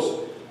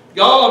angels.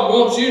 God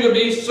wants you to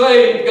be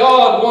saved.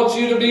 God wants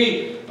you to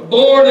be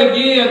born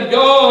again.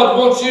 God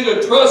wants you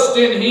to trust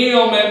in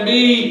Him and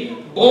be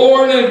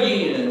born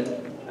again.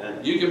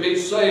 You can be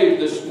saved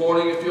this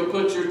morning if you'll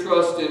put your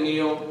trust in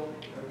Him.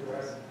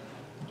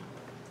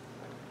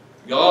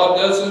 God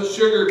doesn't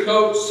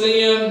sugarcoat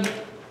sin.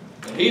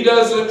 He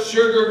doesn't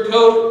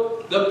sugarcoat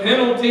the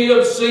penalty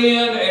of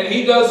sin, and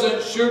He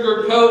doesn't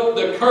sugarcoat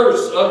the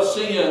curse of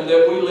sin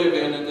that we live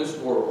in this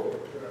world.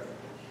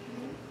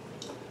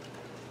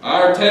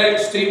 Our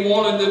text, He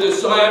wanted the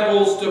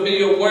disciples to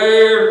be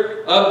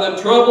aware of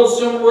the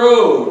troublesome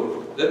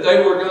road that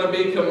they were going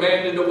to be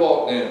commanded to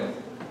walk down.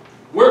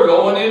 We're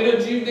going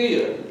into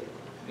Judea.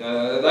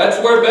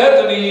 That's where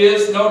Bethany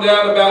is, no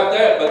doubt about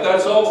that, but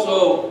that's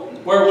also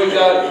where we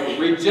got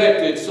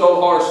rejected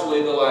so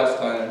harshly the last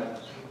time.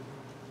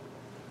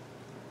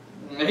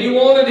 He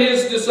wanted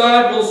His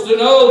disciples to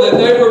know that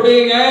they were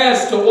being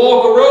asked to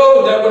walk a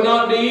road that would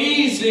not be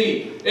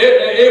easy.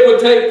 It would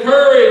take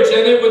courage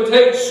and it would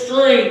take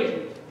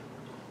strength.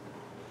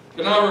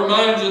 Can I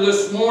remind you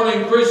this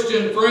morning,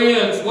 Christian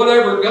friends,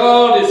 whatever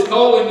God is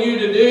calling you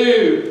to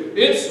do,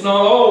 it's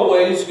not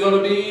always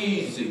going to be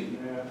easy.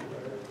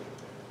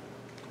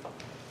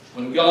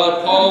 When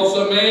God calls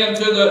a man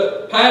to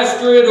the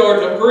pastorate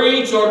or to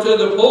preach or to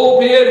the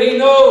pulpit, He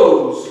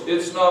knows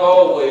it's not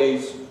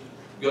always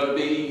going to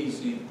be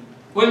easy.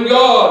 When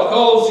God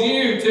calls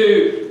you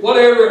to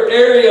whatever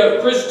area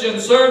of Christian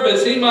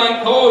service He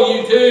might call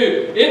you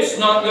to, it's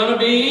not going to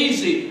be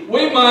easy.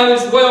 We might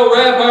as well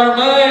wrap our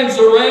minds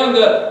around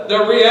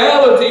the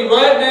reality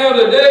right now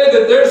today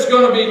that there's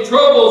going to be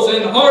troubles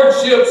and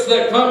hardships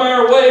that come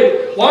our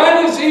way.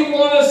 Why does He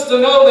want us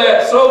to know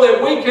that? So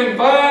that we can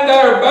find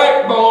our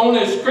backbone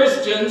as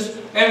Christians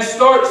and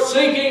start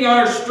seeking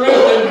our strength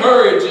and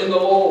courage in the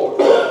Lord.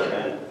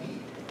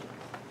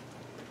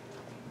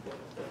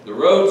 The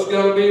road's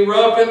going to be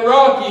rough and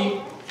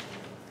rocky,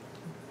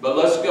 but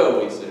let's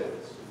go, He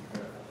says.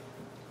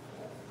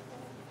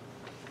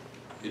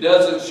 He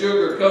doesn't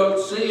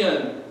sugarcoat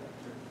sin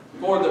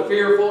for the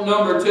fearful.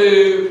 Number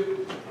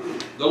two,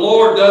 the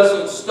Lord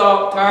doesn't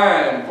stop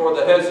time for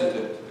the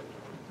hesitant.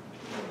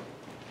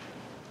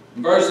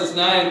 In verses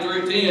 9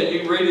 through 10,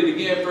 you can read it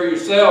again for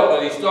yourself,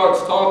 but He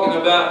starts talking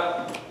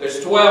about there's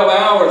 12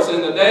 hours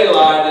in the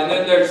daylight, and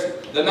then there's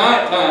the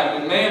nighttime,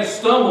 and man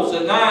stumbles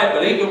at night,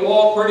 but he can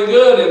walk pretty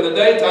good in the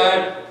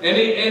daytime. And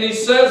he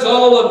says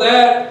all of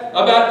that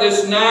about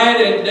this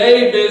night and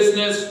day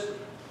business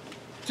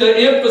to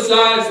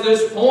emphasize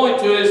this point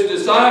to His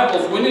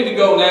disciples. We need to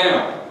go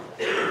now.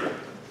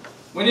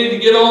 We need to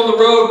get on the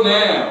road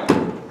now.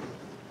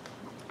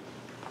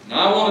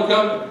 Now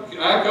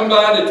I come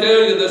by to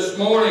tell you this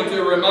morning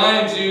to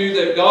remind you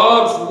that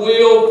God's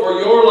will for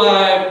your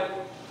life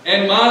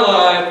and my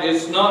life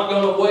is not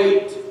going to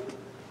wait.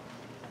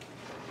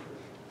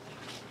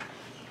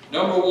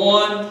 Number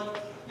one,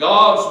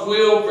 God's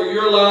will for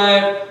your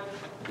life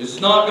is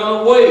not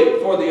going to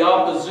wait for the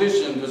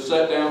opposition to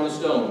set down the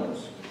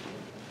stones.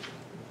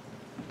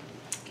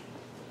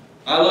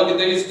 I look at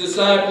these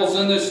disciples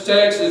in this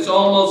text, it's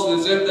almost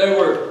as if they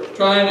were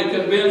trying to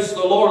convince the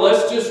Lord,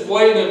 let's just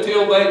wait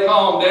until they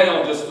calm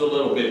down just a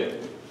little bit.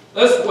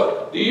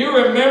 Do you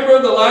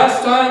remember the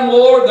last time,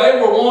 Lord,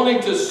 they were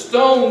wanting to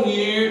stone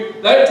you?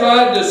 They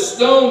tried to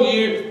stone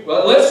you,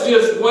 but let's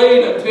just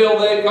wait until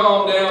they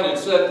calm down and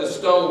set the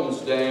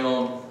stones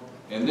down,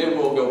 and then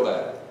we'll go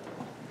back.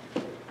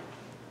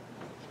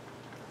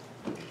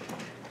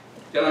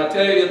 Can I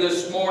tell you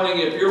this morning,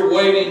 if you're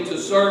waiting to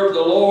serve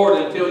the Lord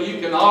until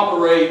you can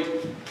operate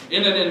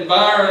in an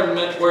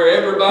environment where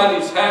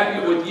everybody's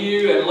happy with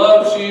you and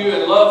loves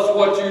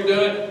what you're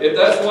doing, if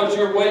that's what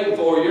you're waiting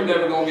for, you're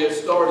never going to get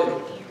started.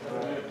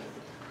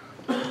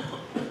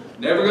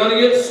 Never going to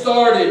get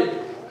started.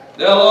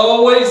 There'll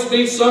always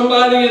be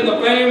somebody in the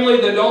family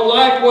that don't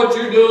like what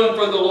you're doing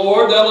for the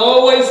Lord. There'll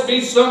always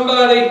be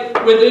somebody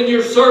within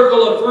your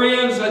circle of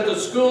friends at the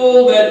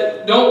school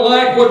that don't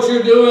like what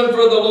you're doing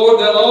for the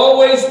Lord. There'll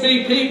always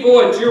be people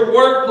at your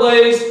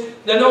workplace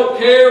that don't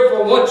care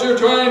for what you're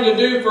trying to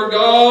do for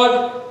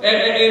God.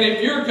 And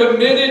if you're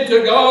committed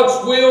to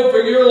God's will for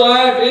your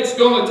life, it's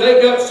going to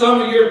take up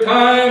some of your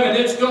time, and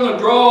it's going to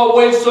draw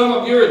away some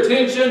of your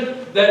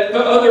attention that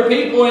other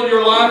people in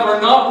your life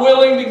are not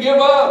willing to give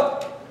up.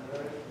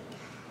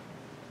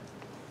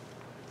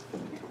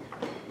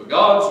 But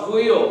God's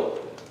will,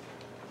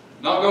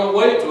 not going to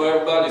wait till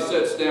everybody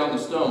sets down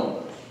the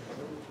stones.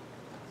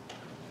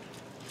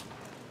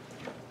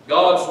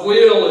 God's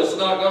will is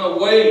not going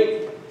to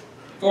wait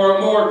for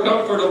a more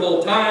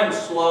comfortable time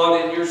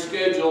slot in your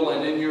schedule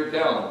and in your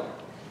calendar.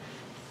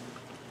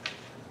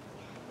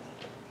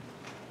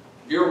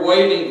 If you're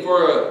waiting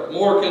for a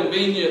more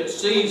convenient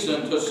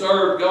season to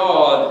serve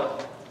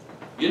God,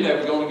 you're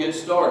never going to get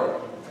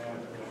started.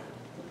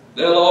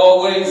 There'll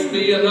always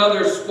be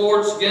another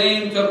sports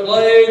game to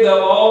play.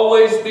 There'll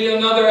always be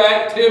another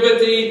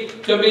activity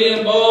to be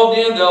involved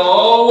in. There'll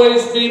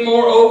always be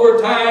more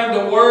overtime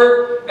to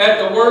work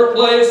at the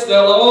workplace.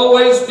 There'll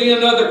always be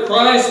another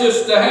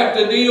crisis to have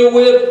to deal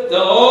with.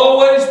 There'll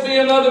always be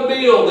another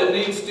bill that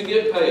needs to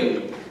get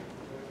paid.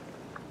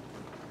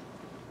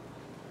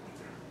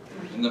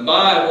 In the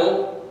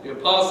Bible, the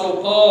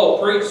Apostle Paul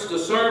preached a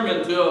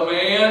sermon to a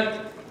man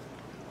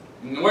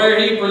where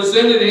he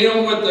presented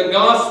him with the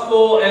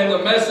gospel and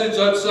the message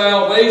of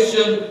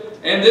salvation.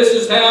 And this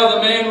is how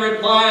the man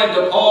replied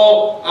to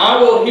Paul,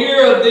 "I will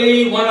hear of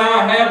thee when I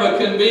have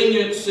a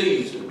convenient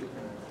season."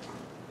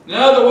 In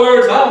other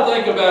words, I'll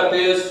think about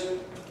this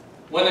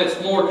when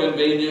it's more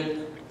convenient.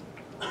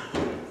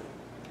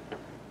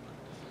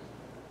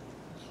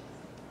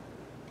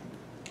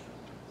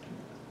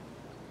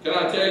 Can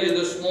I tell you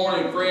this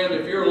morning, friend,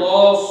 if you're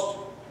lost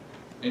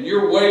and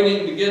you're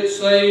waiting to get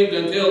saved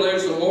until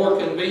there's a more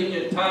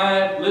convenient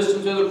time,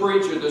 listen to the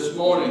preacher this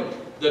morning.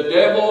 The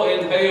devil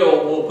in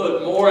hell will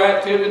put more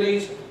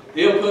activities.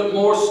 He'll put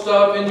more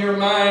stuff in your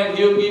mind.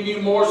 He'll give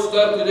you more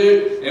stuff to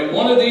do. And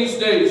one of these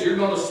days, you're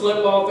going to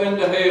slip off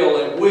into hell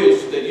and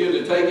wish that you'd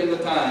have taken the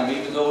time,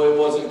 even though it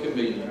wasn't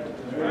convenient.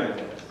 Right.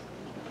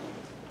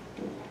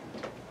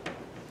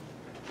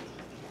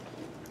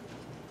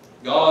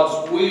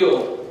 God's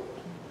will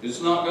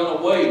is not going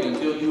to wait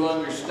until you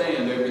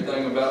understand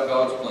everything about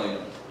God's plan.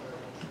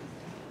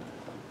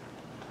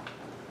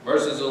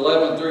 Verses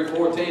 11 through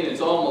 14, it's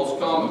almost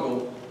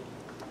comical.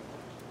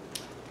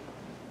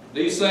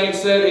 These things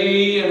said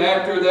he, and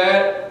after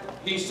that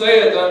he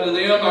saith unto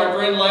them, Our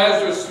friend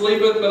Lazarus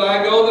sleepeth, but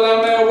I go that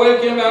I may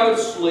awake him out of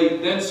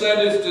sleep. Then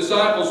said his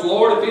disciples,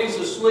 Lord, if he's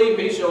asleep,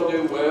 he shall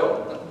do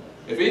well.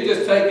 If he's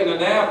just taking a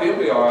nap, he'll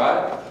be all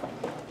right.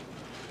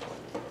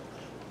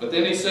 But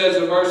then he says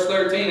in verse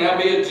 13,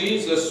 Howbeit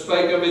Jesus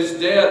spake of his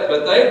death,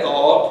 but they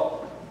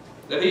thought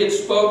that he had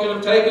spoken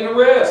of taking a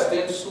rest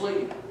in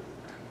sleep.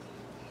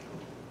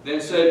 Then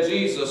said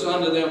Jesus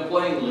unto them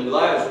plainly,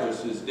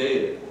 Lazarus is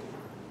dead.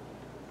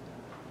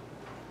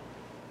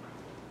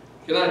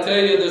 Can I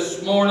tell you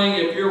this morning,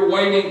 if you're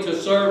waiting to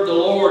serve the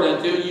Lord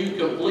until you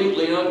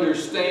completely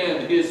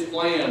understand His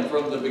plan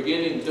from the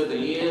beginning to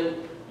the end,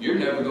 you're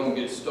never going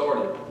to get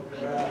started.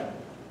 Right.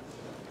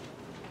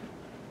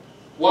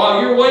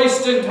 While you're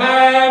wasting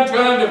time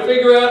trying to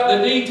figure out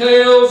the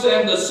details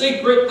and the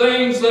secret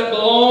things that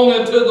belong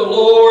unto the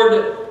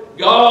Lord,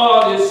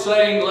 God is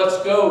saying,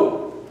 let's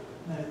go.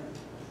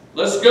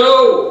 Let's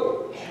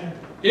go.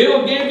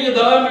 He'll give you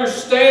the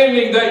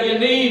understanding that you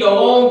need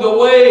along the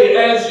way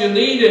as you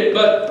need it,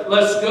 but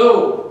let's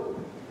go.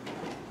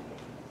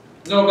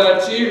 I don't know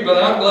about you,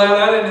 but I'm glad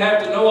I didn't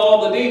have to know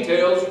all the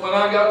details when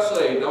I got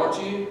saved,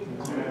 aren't you?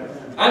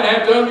 I didn't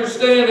have to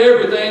understand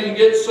everything to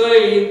get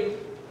saved.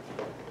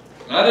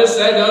 I just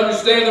had to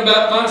understand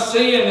about my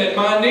sin and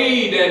my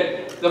need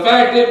and the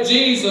fact that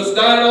Jesus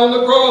died on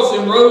the cross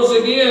and rose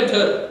again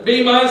to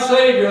be my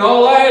Savior. And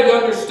all I had to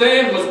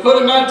understand was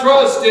putting my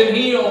trust in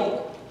Him.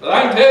 But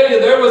I can tell you,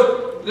 there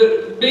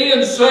was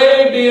being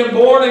saved, being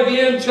born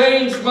again,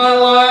 changed my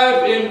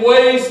life in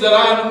ways that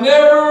I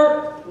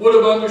never would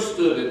have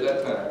understood at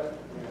that time.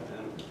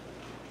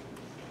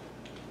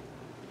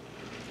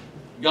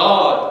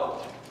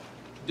 God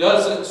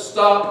doesn't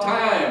stop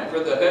time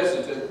for the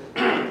hesitant.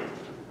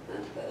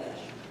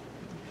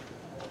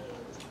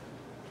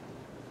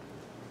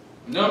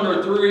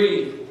 Number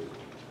 3,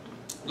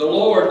 the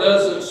Lord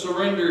doesn't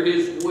surrender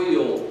His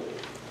will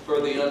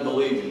for the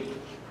unbelieving.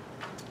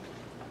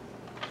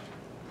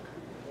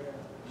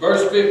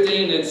 Verse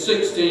 15 and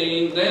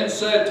 16, Then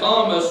said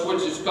Thomas,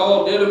 which is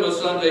called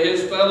Didymus, unto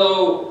his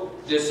fellow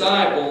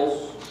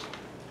disciples,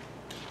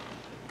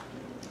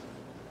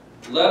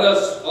 Let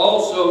us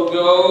also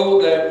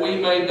go that we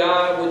may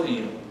die with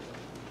Him.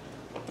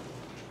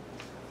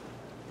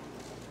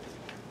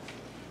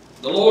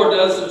 The Lord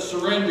doesn't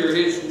surrender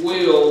His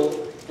will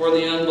for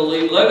the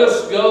unbelief. Let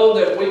us go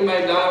that we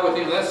may die with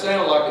Him. That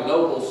sounds like a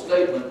noble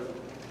statement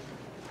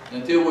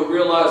until we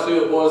realize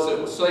who it was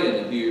that was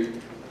saying it here.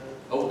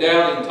 Oh,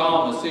 doubting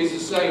Thomas. He's the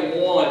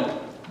same one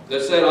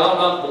that said, I'll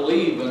not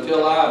believe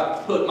until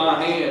I put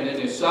my hand in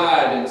his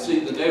side and see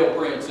the nail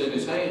prints in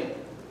his hand.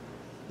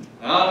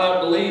 I'll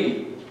not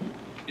believe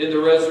in the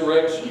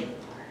resurrection.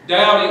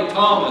 Doubting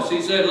Thomas.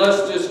 He said,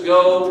 let's just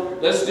go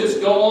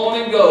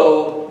on and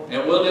go,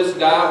 and we'll just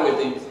die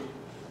with him.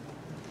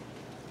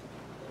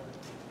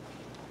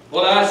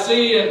 What I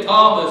see in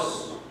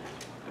Thomas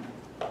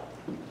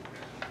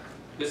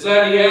is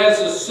that he has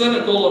a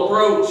cynical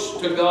approach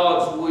to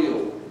God's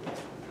will.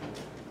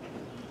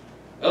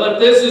 Well, if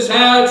this is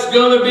how it's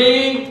going to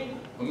be,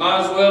 we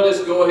might as well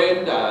just go ahead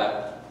and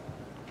die.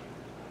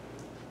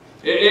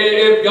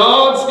 If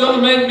God's going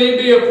to make me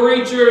be a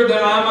preacher,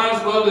 then I might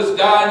as well just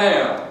die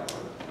now.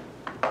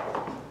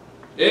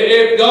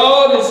 If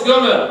God is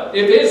going to,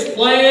 if His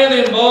plan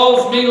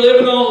involves me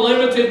living on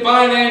limited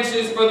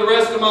finances for the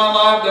rest of my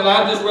life, then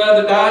I'd just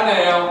rather die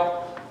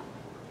now.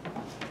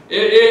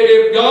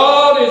 If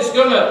God is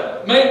going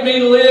to make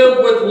me live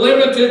with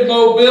limited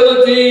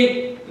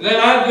mobility, then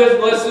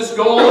let's just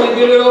go on and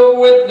get it over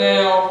with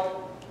now.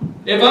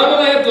 If I'm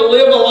going to have to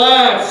live a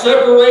life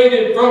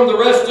separated from the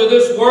rest of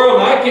this world,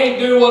 and I can't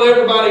do what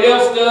everybody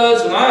else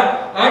does, and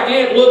I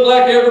can't look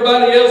like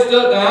everybody else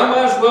does, then I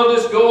might as well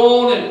just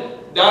go on and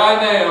die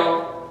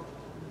now.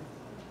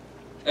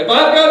 If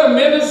I've got to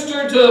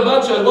minister to a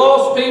bunch of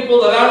lost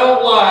people that I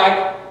don't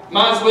like,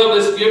 might as well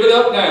just give it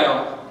up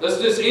now. Let's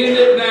just end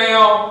it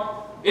now.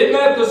 Isn't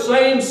that the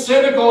same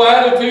cynical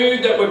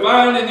attitude that we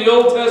find in the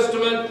Old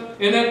Testament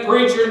in that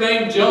preacher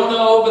named Jonah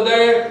over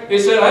there? He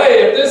said,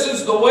 hey, if this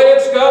is the way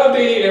it's got to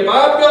be, if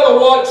I've got to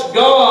watch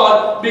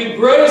God be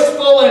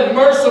graceful and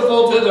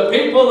merciful to the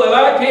people that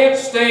I can't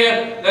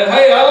stand, then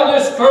hey, I'll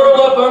just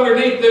curl up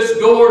underneath this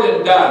gourd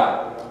and die.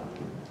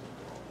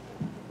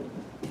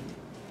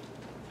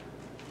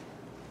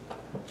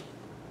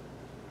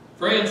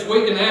 Friends,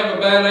 we can have a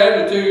bad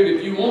attitude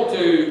if you want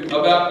to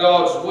about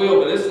God's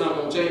will, but it's not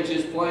going to change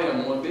His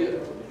plan one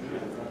bit.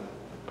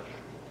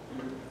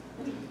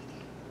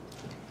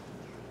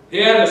 He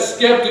had a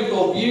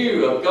skeptical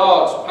view of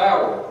God's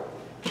power.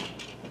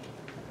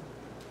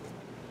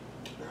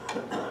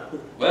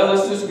 Well,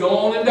 let's just go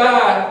on and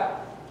die.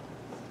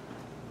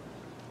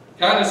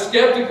 Kind of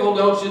skeptical,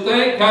 don't you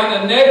think? Kind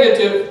of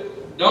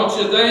negative, don't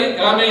you think?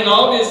 I mean,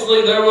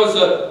 obviously there was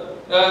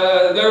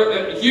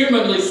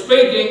humanly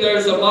speaking,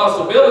 there's a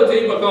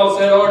possibility because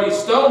they'd already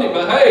stoned him.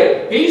 But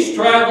hey, he's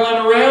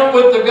traveling around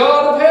with the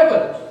God of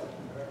heaven.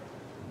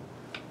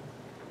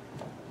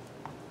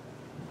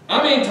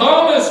 I mean,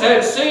 Thomas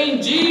had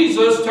seen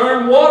Jesus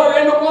turn water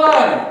into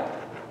wine.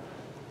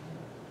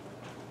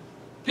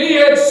 He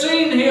had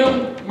seen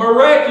Him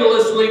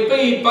miraculously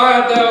feed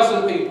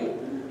 5,000 people,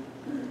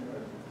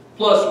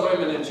 plus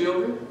women and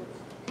children.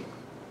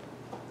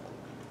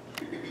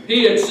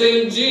 He had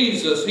seen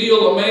Jesus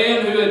heal a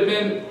man who had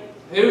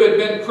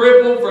been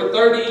crippled for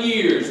 30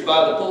 years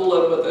by the pool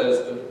of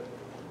Bethesda.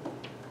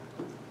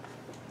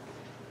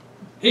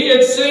 He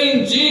had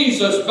seen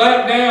Jesus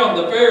back down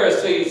the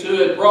Pharisees who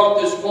had brought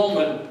this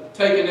woman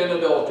taken in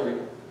adultery.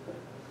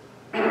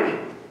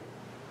 I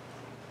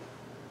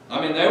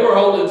mean, they were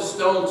holding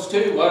stones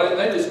too. Why didn't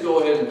they just go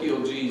ahead and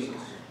kill Jesus?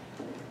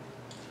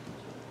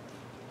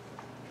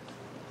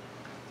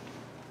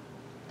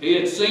 He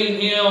had seen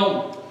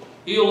Him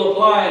heal a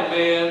blind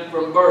man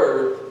from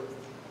birth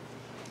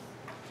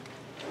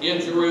in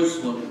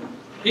Jerusalem.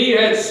 He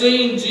had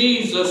seen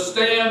Jesus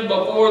stand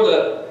before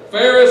the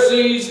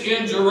Pharisees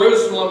in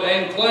Jerusalem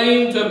and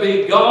claim to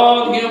be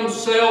God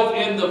Himself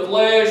in the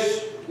flesh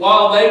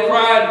while they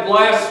cried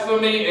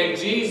blasphemy, and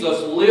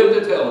Jesus lived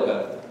to tell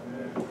about it.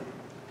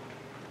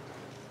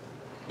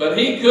 But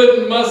he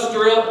couldn't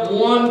muster up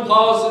one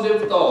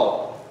positive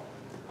thought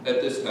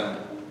at this time.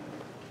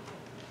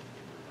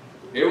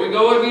 Here we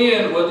go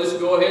again. We'll just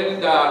go ahead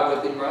and die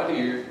with Him right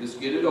here. Just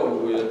get it over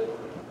with.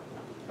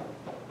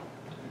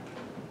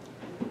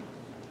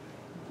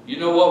 You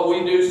know what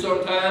we do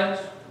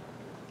sometimes?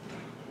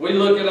 We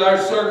look at our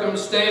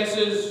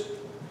circumstances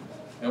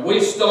and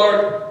we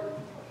start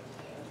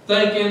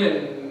thinking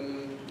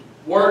and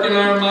working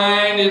our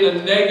mind in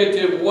a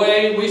negative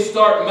way. We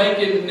start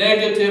making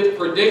negative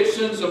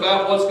predictions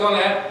about what's going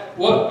to happen.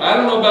 I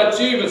don't know about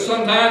you, but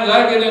sometimes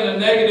I get in a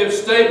negative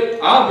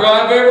state. I'll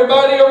drive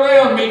everybody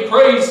around me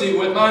crazy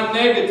with my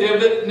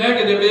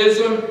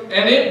negativism,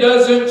 and it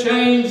doesn't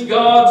change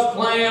God's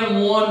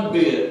plan one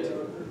bit.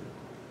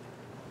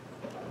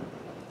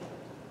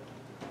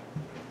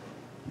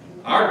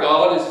 Our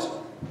God is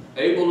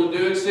able to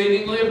do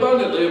exceedingly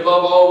abundantly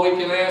above all we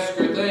can ask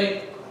or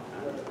think.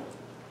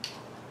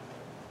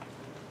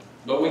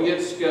 But we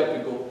get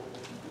skeptical.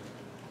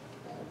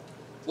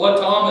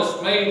 What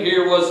Thomas made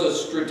here was a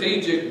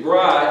strategic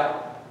gripe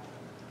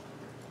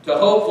to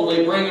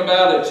hopefully bring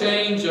about a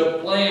change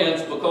of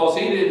plans because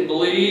he didn't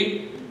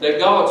believe that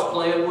God's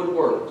plan would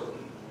work.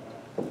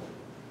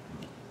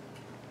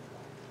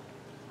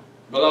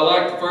 But I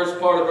like the first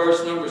part of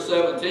verse number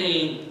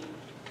 17.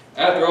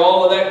 After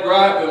all of that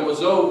griping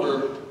was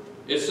over,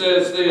 it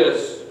says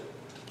this,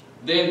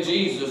 then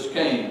Jesus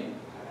came.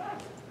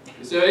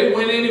 He said, He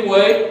went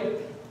anyway.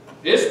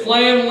 His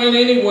plan went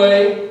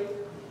anyway.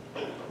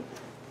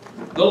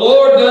 The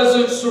Lord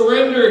doesn't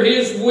surrender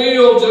His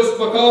will just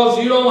because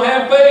you don't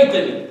have faith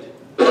in it.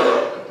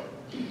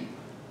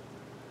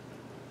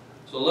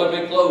 So let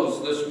me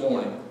close this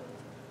morning.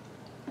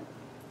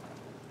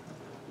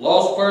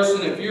 Lost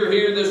person, if you're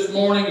here this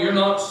morning, you're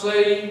not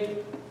saved,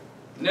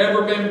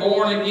 never been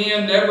born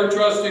again, never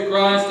trusted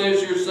Christ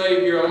as your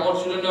Savior, I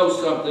want you to know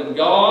something.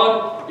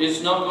 God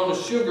is not going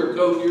to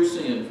sugarcoat your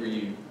sin for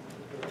you.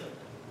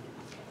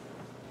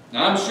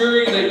 Now, I'm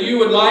sure that you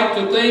would like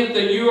to think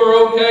that you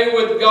are okay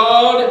with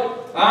God.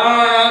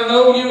 I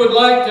know you would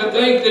like to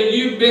think that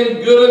you've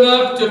been good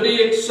enough to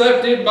be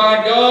accepted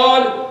by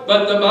God,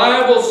 but the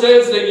Bible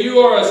says that you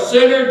are a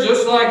sinner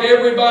just like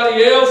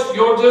everybody else.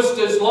 You're just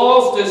as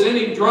lost as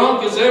any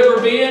drunk has ever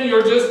been.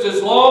 You're just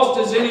as lost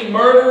as any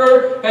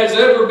murderer has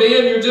ever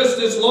been. You're just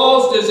as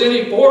lost as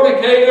any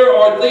fornicator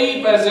or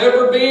thief has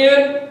ever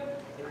been.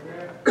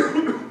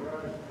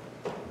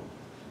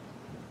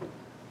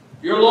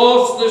 You're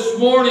lost this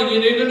morning.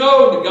 You need to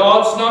know that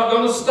God's not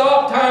going to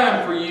stop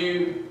time for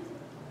you.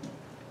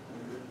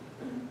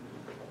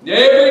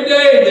 Every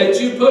day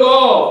that you put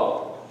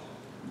off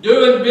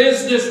doing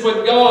business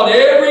with God,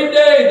 every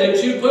day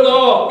that you put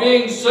off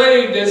being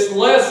saved, is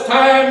less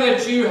time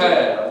that you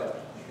have.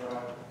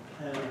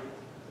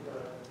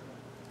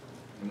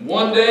 And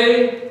one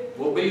day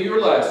will be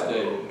your last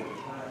day.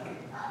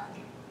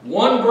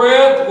 One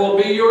breath will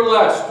be your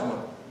last one.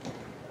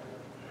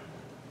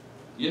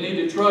 You need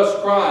to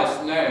trust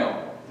Christ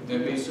now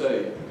and be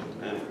saved.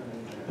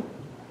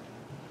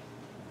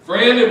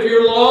 Friend, if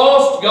you're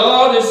lost,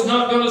 God is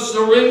not going to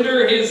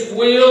surrender His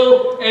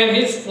will and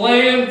His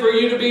plan for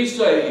you to be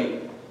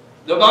saved.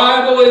 The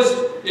Bible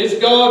is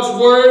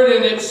God's Word,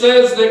 and it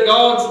says that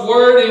God's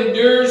Word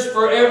endures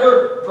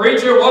forever.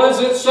 Preacher, what does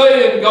it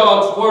say in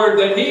God's Word?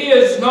 That He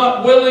is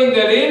not willing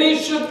that any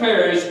should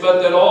perish,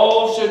 but that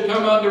all should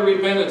come unto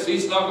repentance.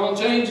 He's not going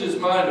to change His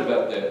mind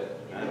about that.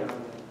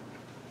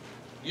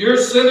 Your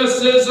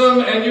cynicism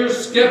and your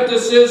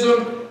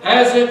skepticism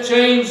hasn't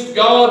changed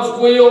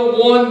God's will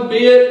one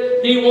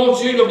bit. He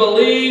wants you to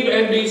believe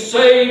and be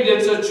saved.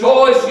 It's a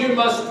choice you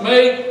must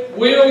make.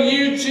 Will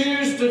you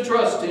choose to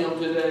trust Him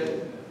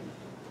today?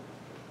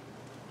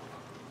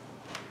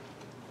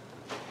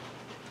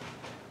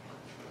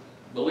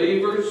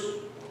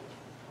 Believers,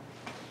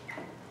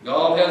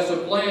 God has a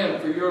plan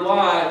for your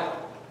life.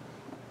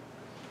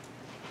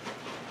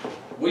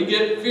 We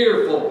get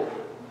fearful.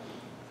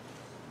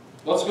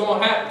 What's going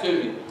to happen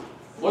to me?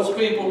 What's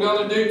people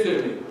going to do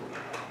to me?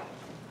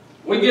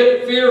 We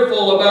get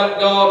fearful about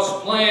God's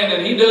plan,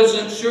 and He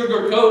doesn't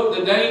sugarcoat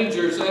the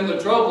dangers and the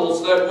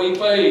troubles that we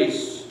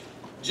face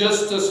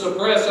just to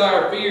suppress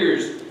our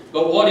fears.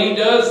 But what He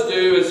does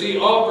do is He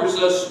offers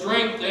us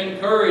strength and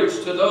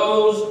courage to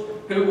those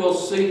who will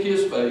seek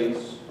His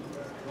face.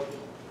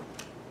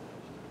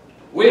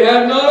 We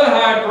have not a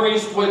high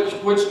priest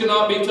which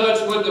cannot be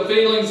touched with the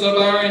feelings of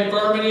our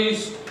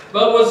infirmities,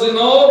 but was in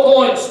all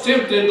points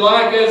tempted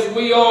like as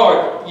we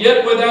are,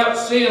 yet without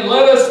sin.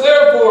 Let us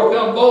therefore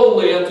come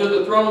boldly unto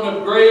the throne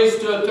of grace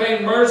to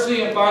obtain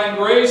mercy and find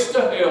grace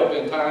to help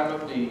in time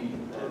of need.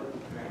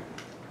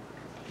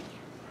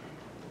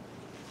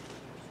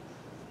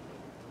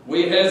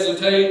 We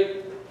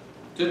hesitate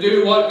to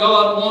do what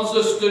God wants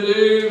us to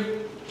do,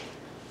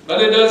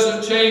 but it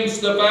doesn't change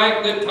the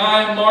fact that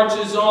time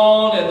marches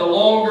on, and the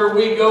longer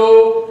we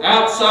go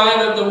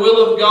outside of the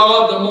will of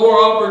God, the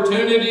more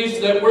opportunities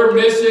that we're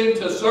missing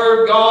to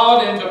serve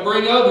God and to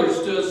bring others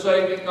to a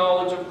saving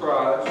knowledge of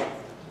Christ.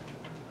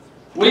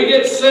 We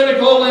get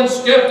cynical and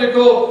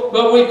skeptical,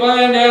 but we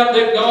find out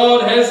that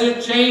God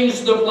hasn't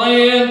changed the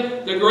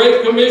plan. The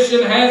Great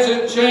Commission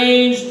hasn't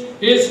changed.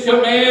 His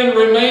command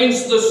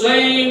remains the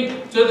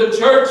same to the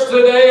church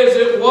today as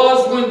it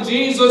was when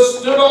Jesus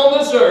stood on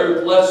this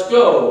earth. Let's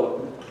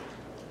go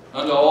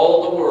unto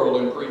all the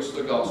world and preach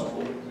the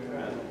gospel.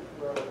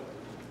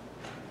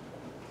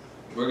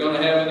 We're going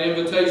to have an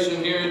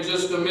invitation here in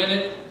just a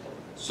minute.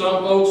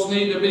 Some folks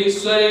need to be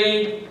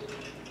saved.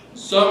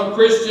 Some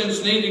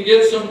Christians need to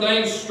get some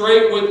things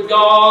straight with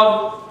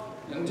God.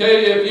 And tell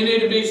you, if you need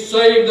to be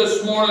saved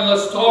this morning,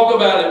 let's talk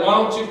about it. Why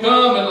don't you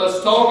come and let's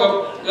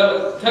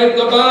take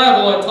the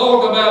Bible and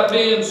talk about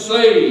being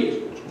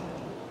saved.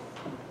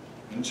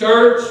 In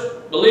church,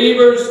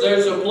 believers,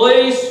 there's a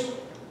place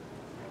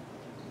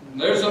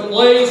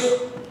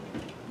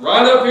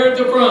right up here at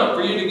the front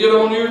for you to get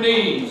on your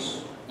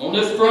knees on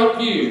this front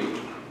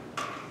pew.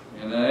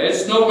 And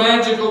it's no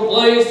magical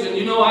place, and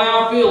you know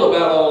how I feel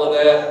about all of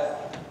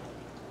that.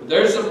 But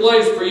there's a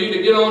place for you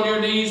to get on your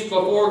knees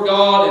before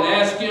God and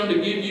ask Him to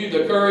give you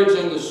the courage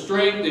and the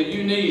strength that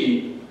you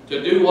need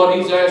to do what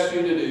He's asked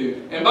you to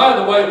do. And by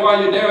the way,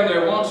 while you're down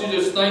there, why don't you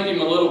just thank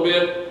Him a little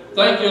bit.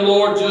 Thank you,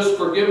 Lord, just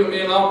for giving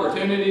me an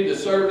opportunity to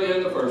serve You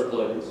in the first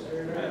place.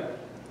 Amen.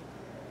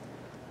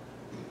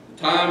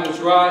 The time is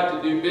right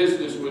to do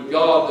business with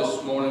God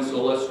this morning,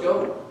 so let's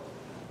go.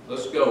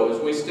 Let's go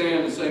as we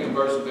stand and sing a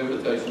verse of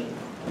invitation.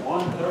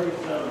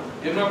 137.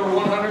 Hymn number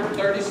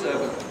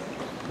 137.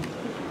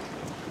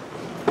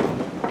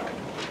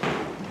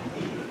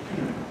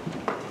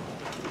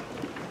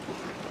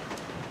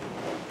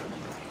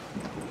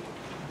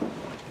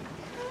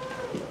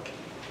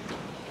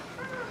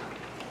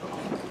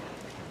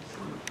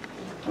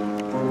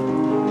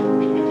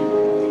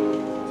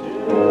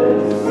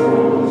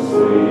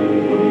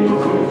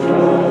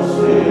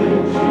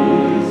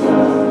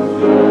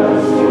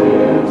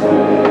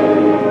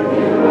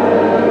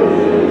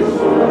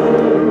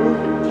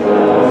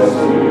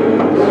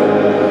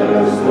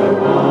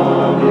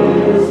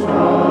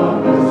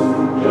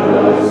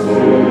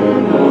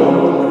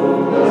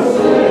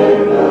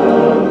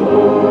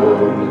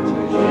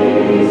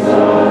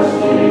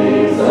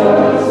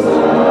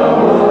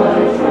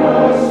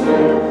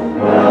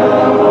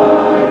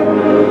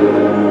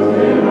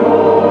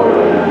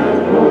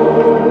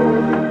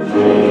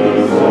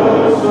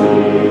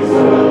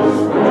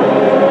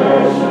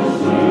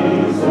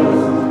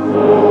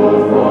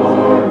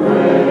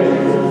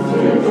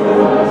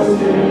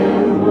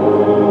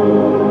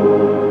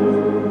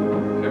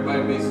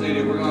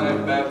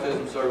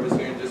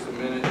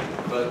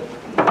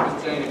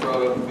 Ms. Janie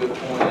brought up a good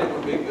point. It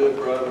would be good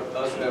for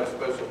us to have a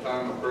special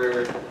time of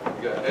prayer.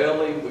 We got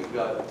Ellie, we've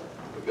got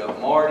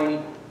Marty,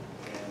 and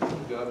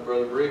we've got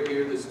Brother Rick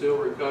here that's still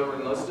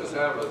recovering. Let's just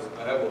have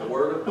a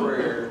word of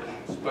prayer,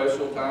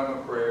 special time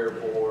of prayer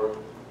for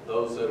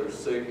those that are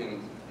sick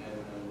and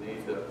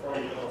need to.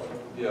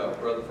 Yeah,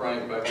 Brother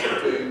Frank back there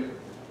too.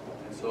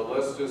 And so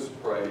let's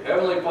just pray.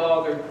 Heavenly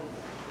Father,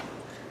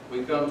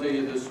 we come to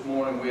you this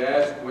morning.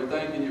 We're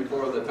thanking you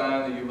for the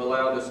time that you've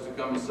allowed us to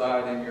come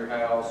aside in your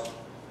house.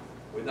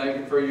 We thank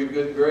you for your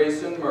good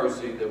grace and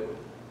mercy, the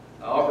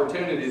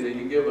opportunity that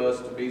you give us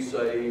to be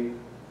saved.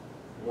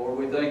 Lord,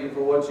 we thank you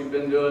for what you've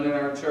been doing in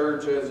our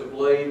church as of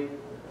late.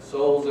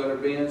 Souls that are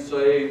being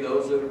saved,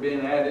 those that are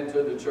being added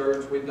to the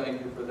church, we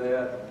thank you for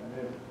that.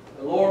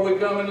 And Lord, we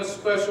come in a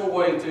special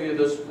way to you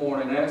this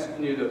morning,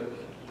 asking you to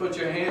put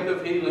your hand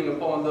of healing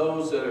upon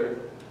those that are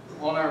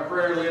on our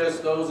prayer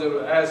list, those that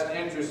have asked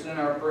interest in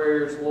our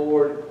prayers,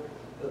 Lord,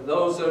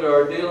 those that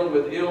are dealing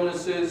with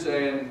illnesses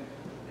and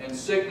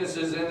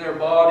sicknesses in their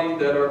body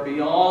that are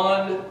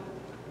beyond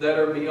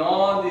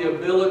the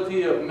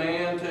ability of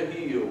man to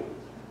heal.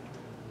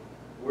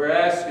 We're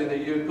asking that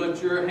you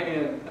put your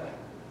hand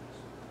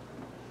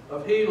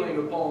of healing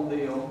upon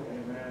them.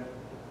 Amen.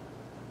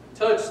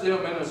 Touch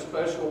them in a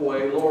special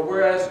way. Lord,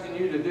 we're asking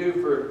you to do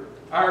for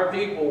our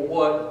people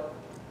what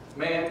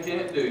man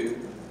can't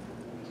do.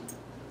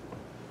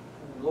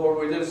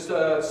 Lord, we just,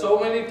 so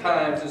many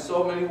times in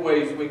so many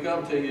ways we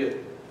come to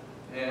you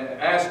and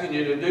asking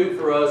you to do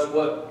for us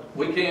what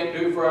we can't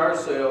do for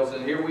ourselves.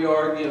 And here we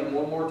are again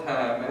one more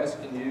time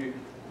asking you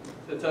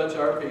to touch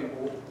our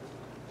people.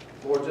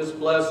 Lord, just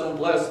bless them,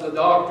 bless the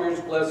doctors,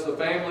 bless the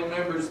family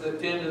members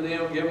that tend to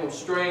them, give them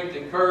strength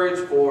and courage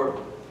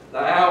for the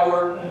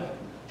hour.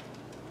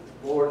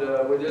 Lord,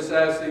 we just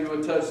ask that you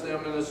would touch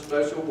them in a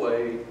special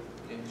way.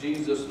 In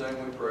Jesus' name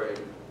we pray.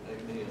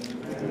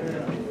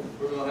 Amen.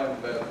 We're going to have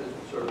a baptism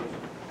service.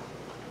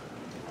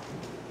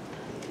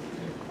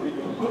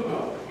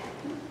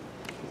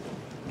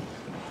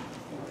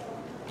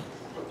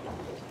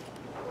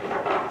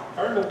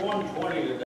 Turn to 120 today.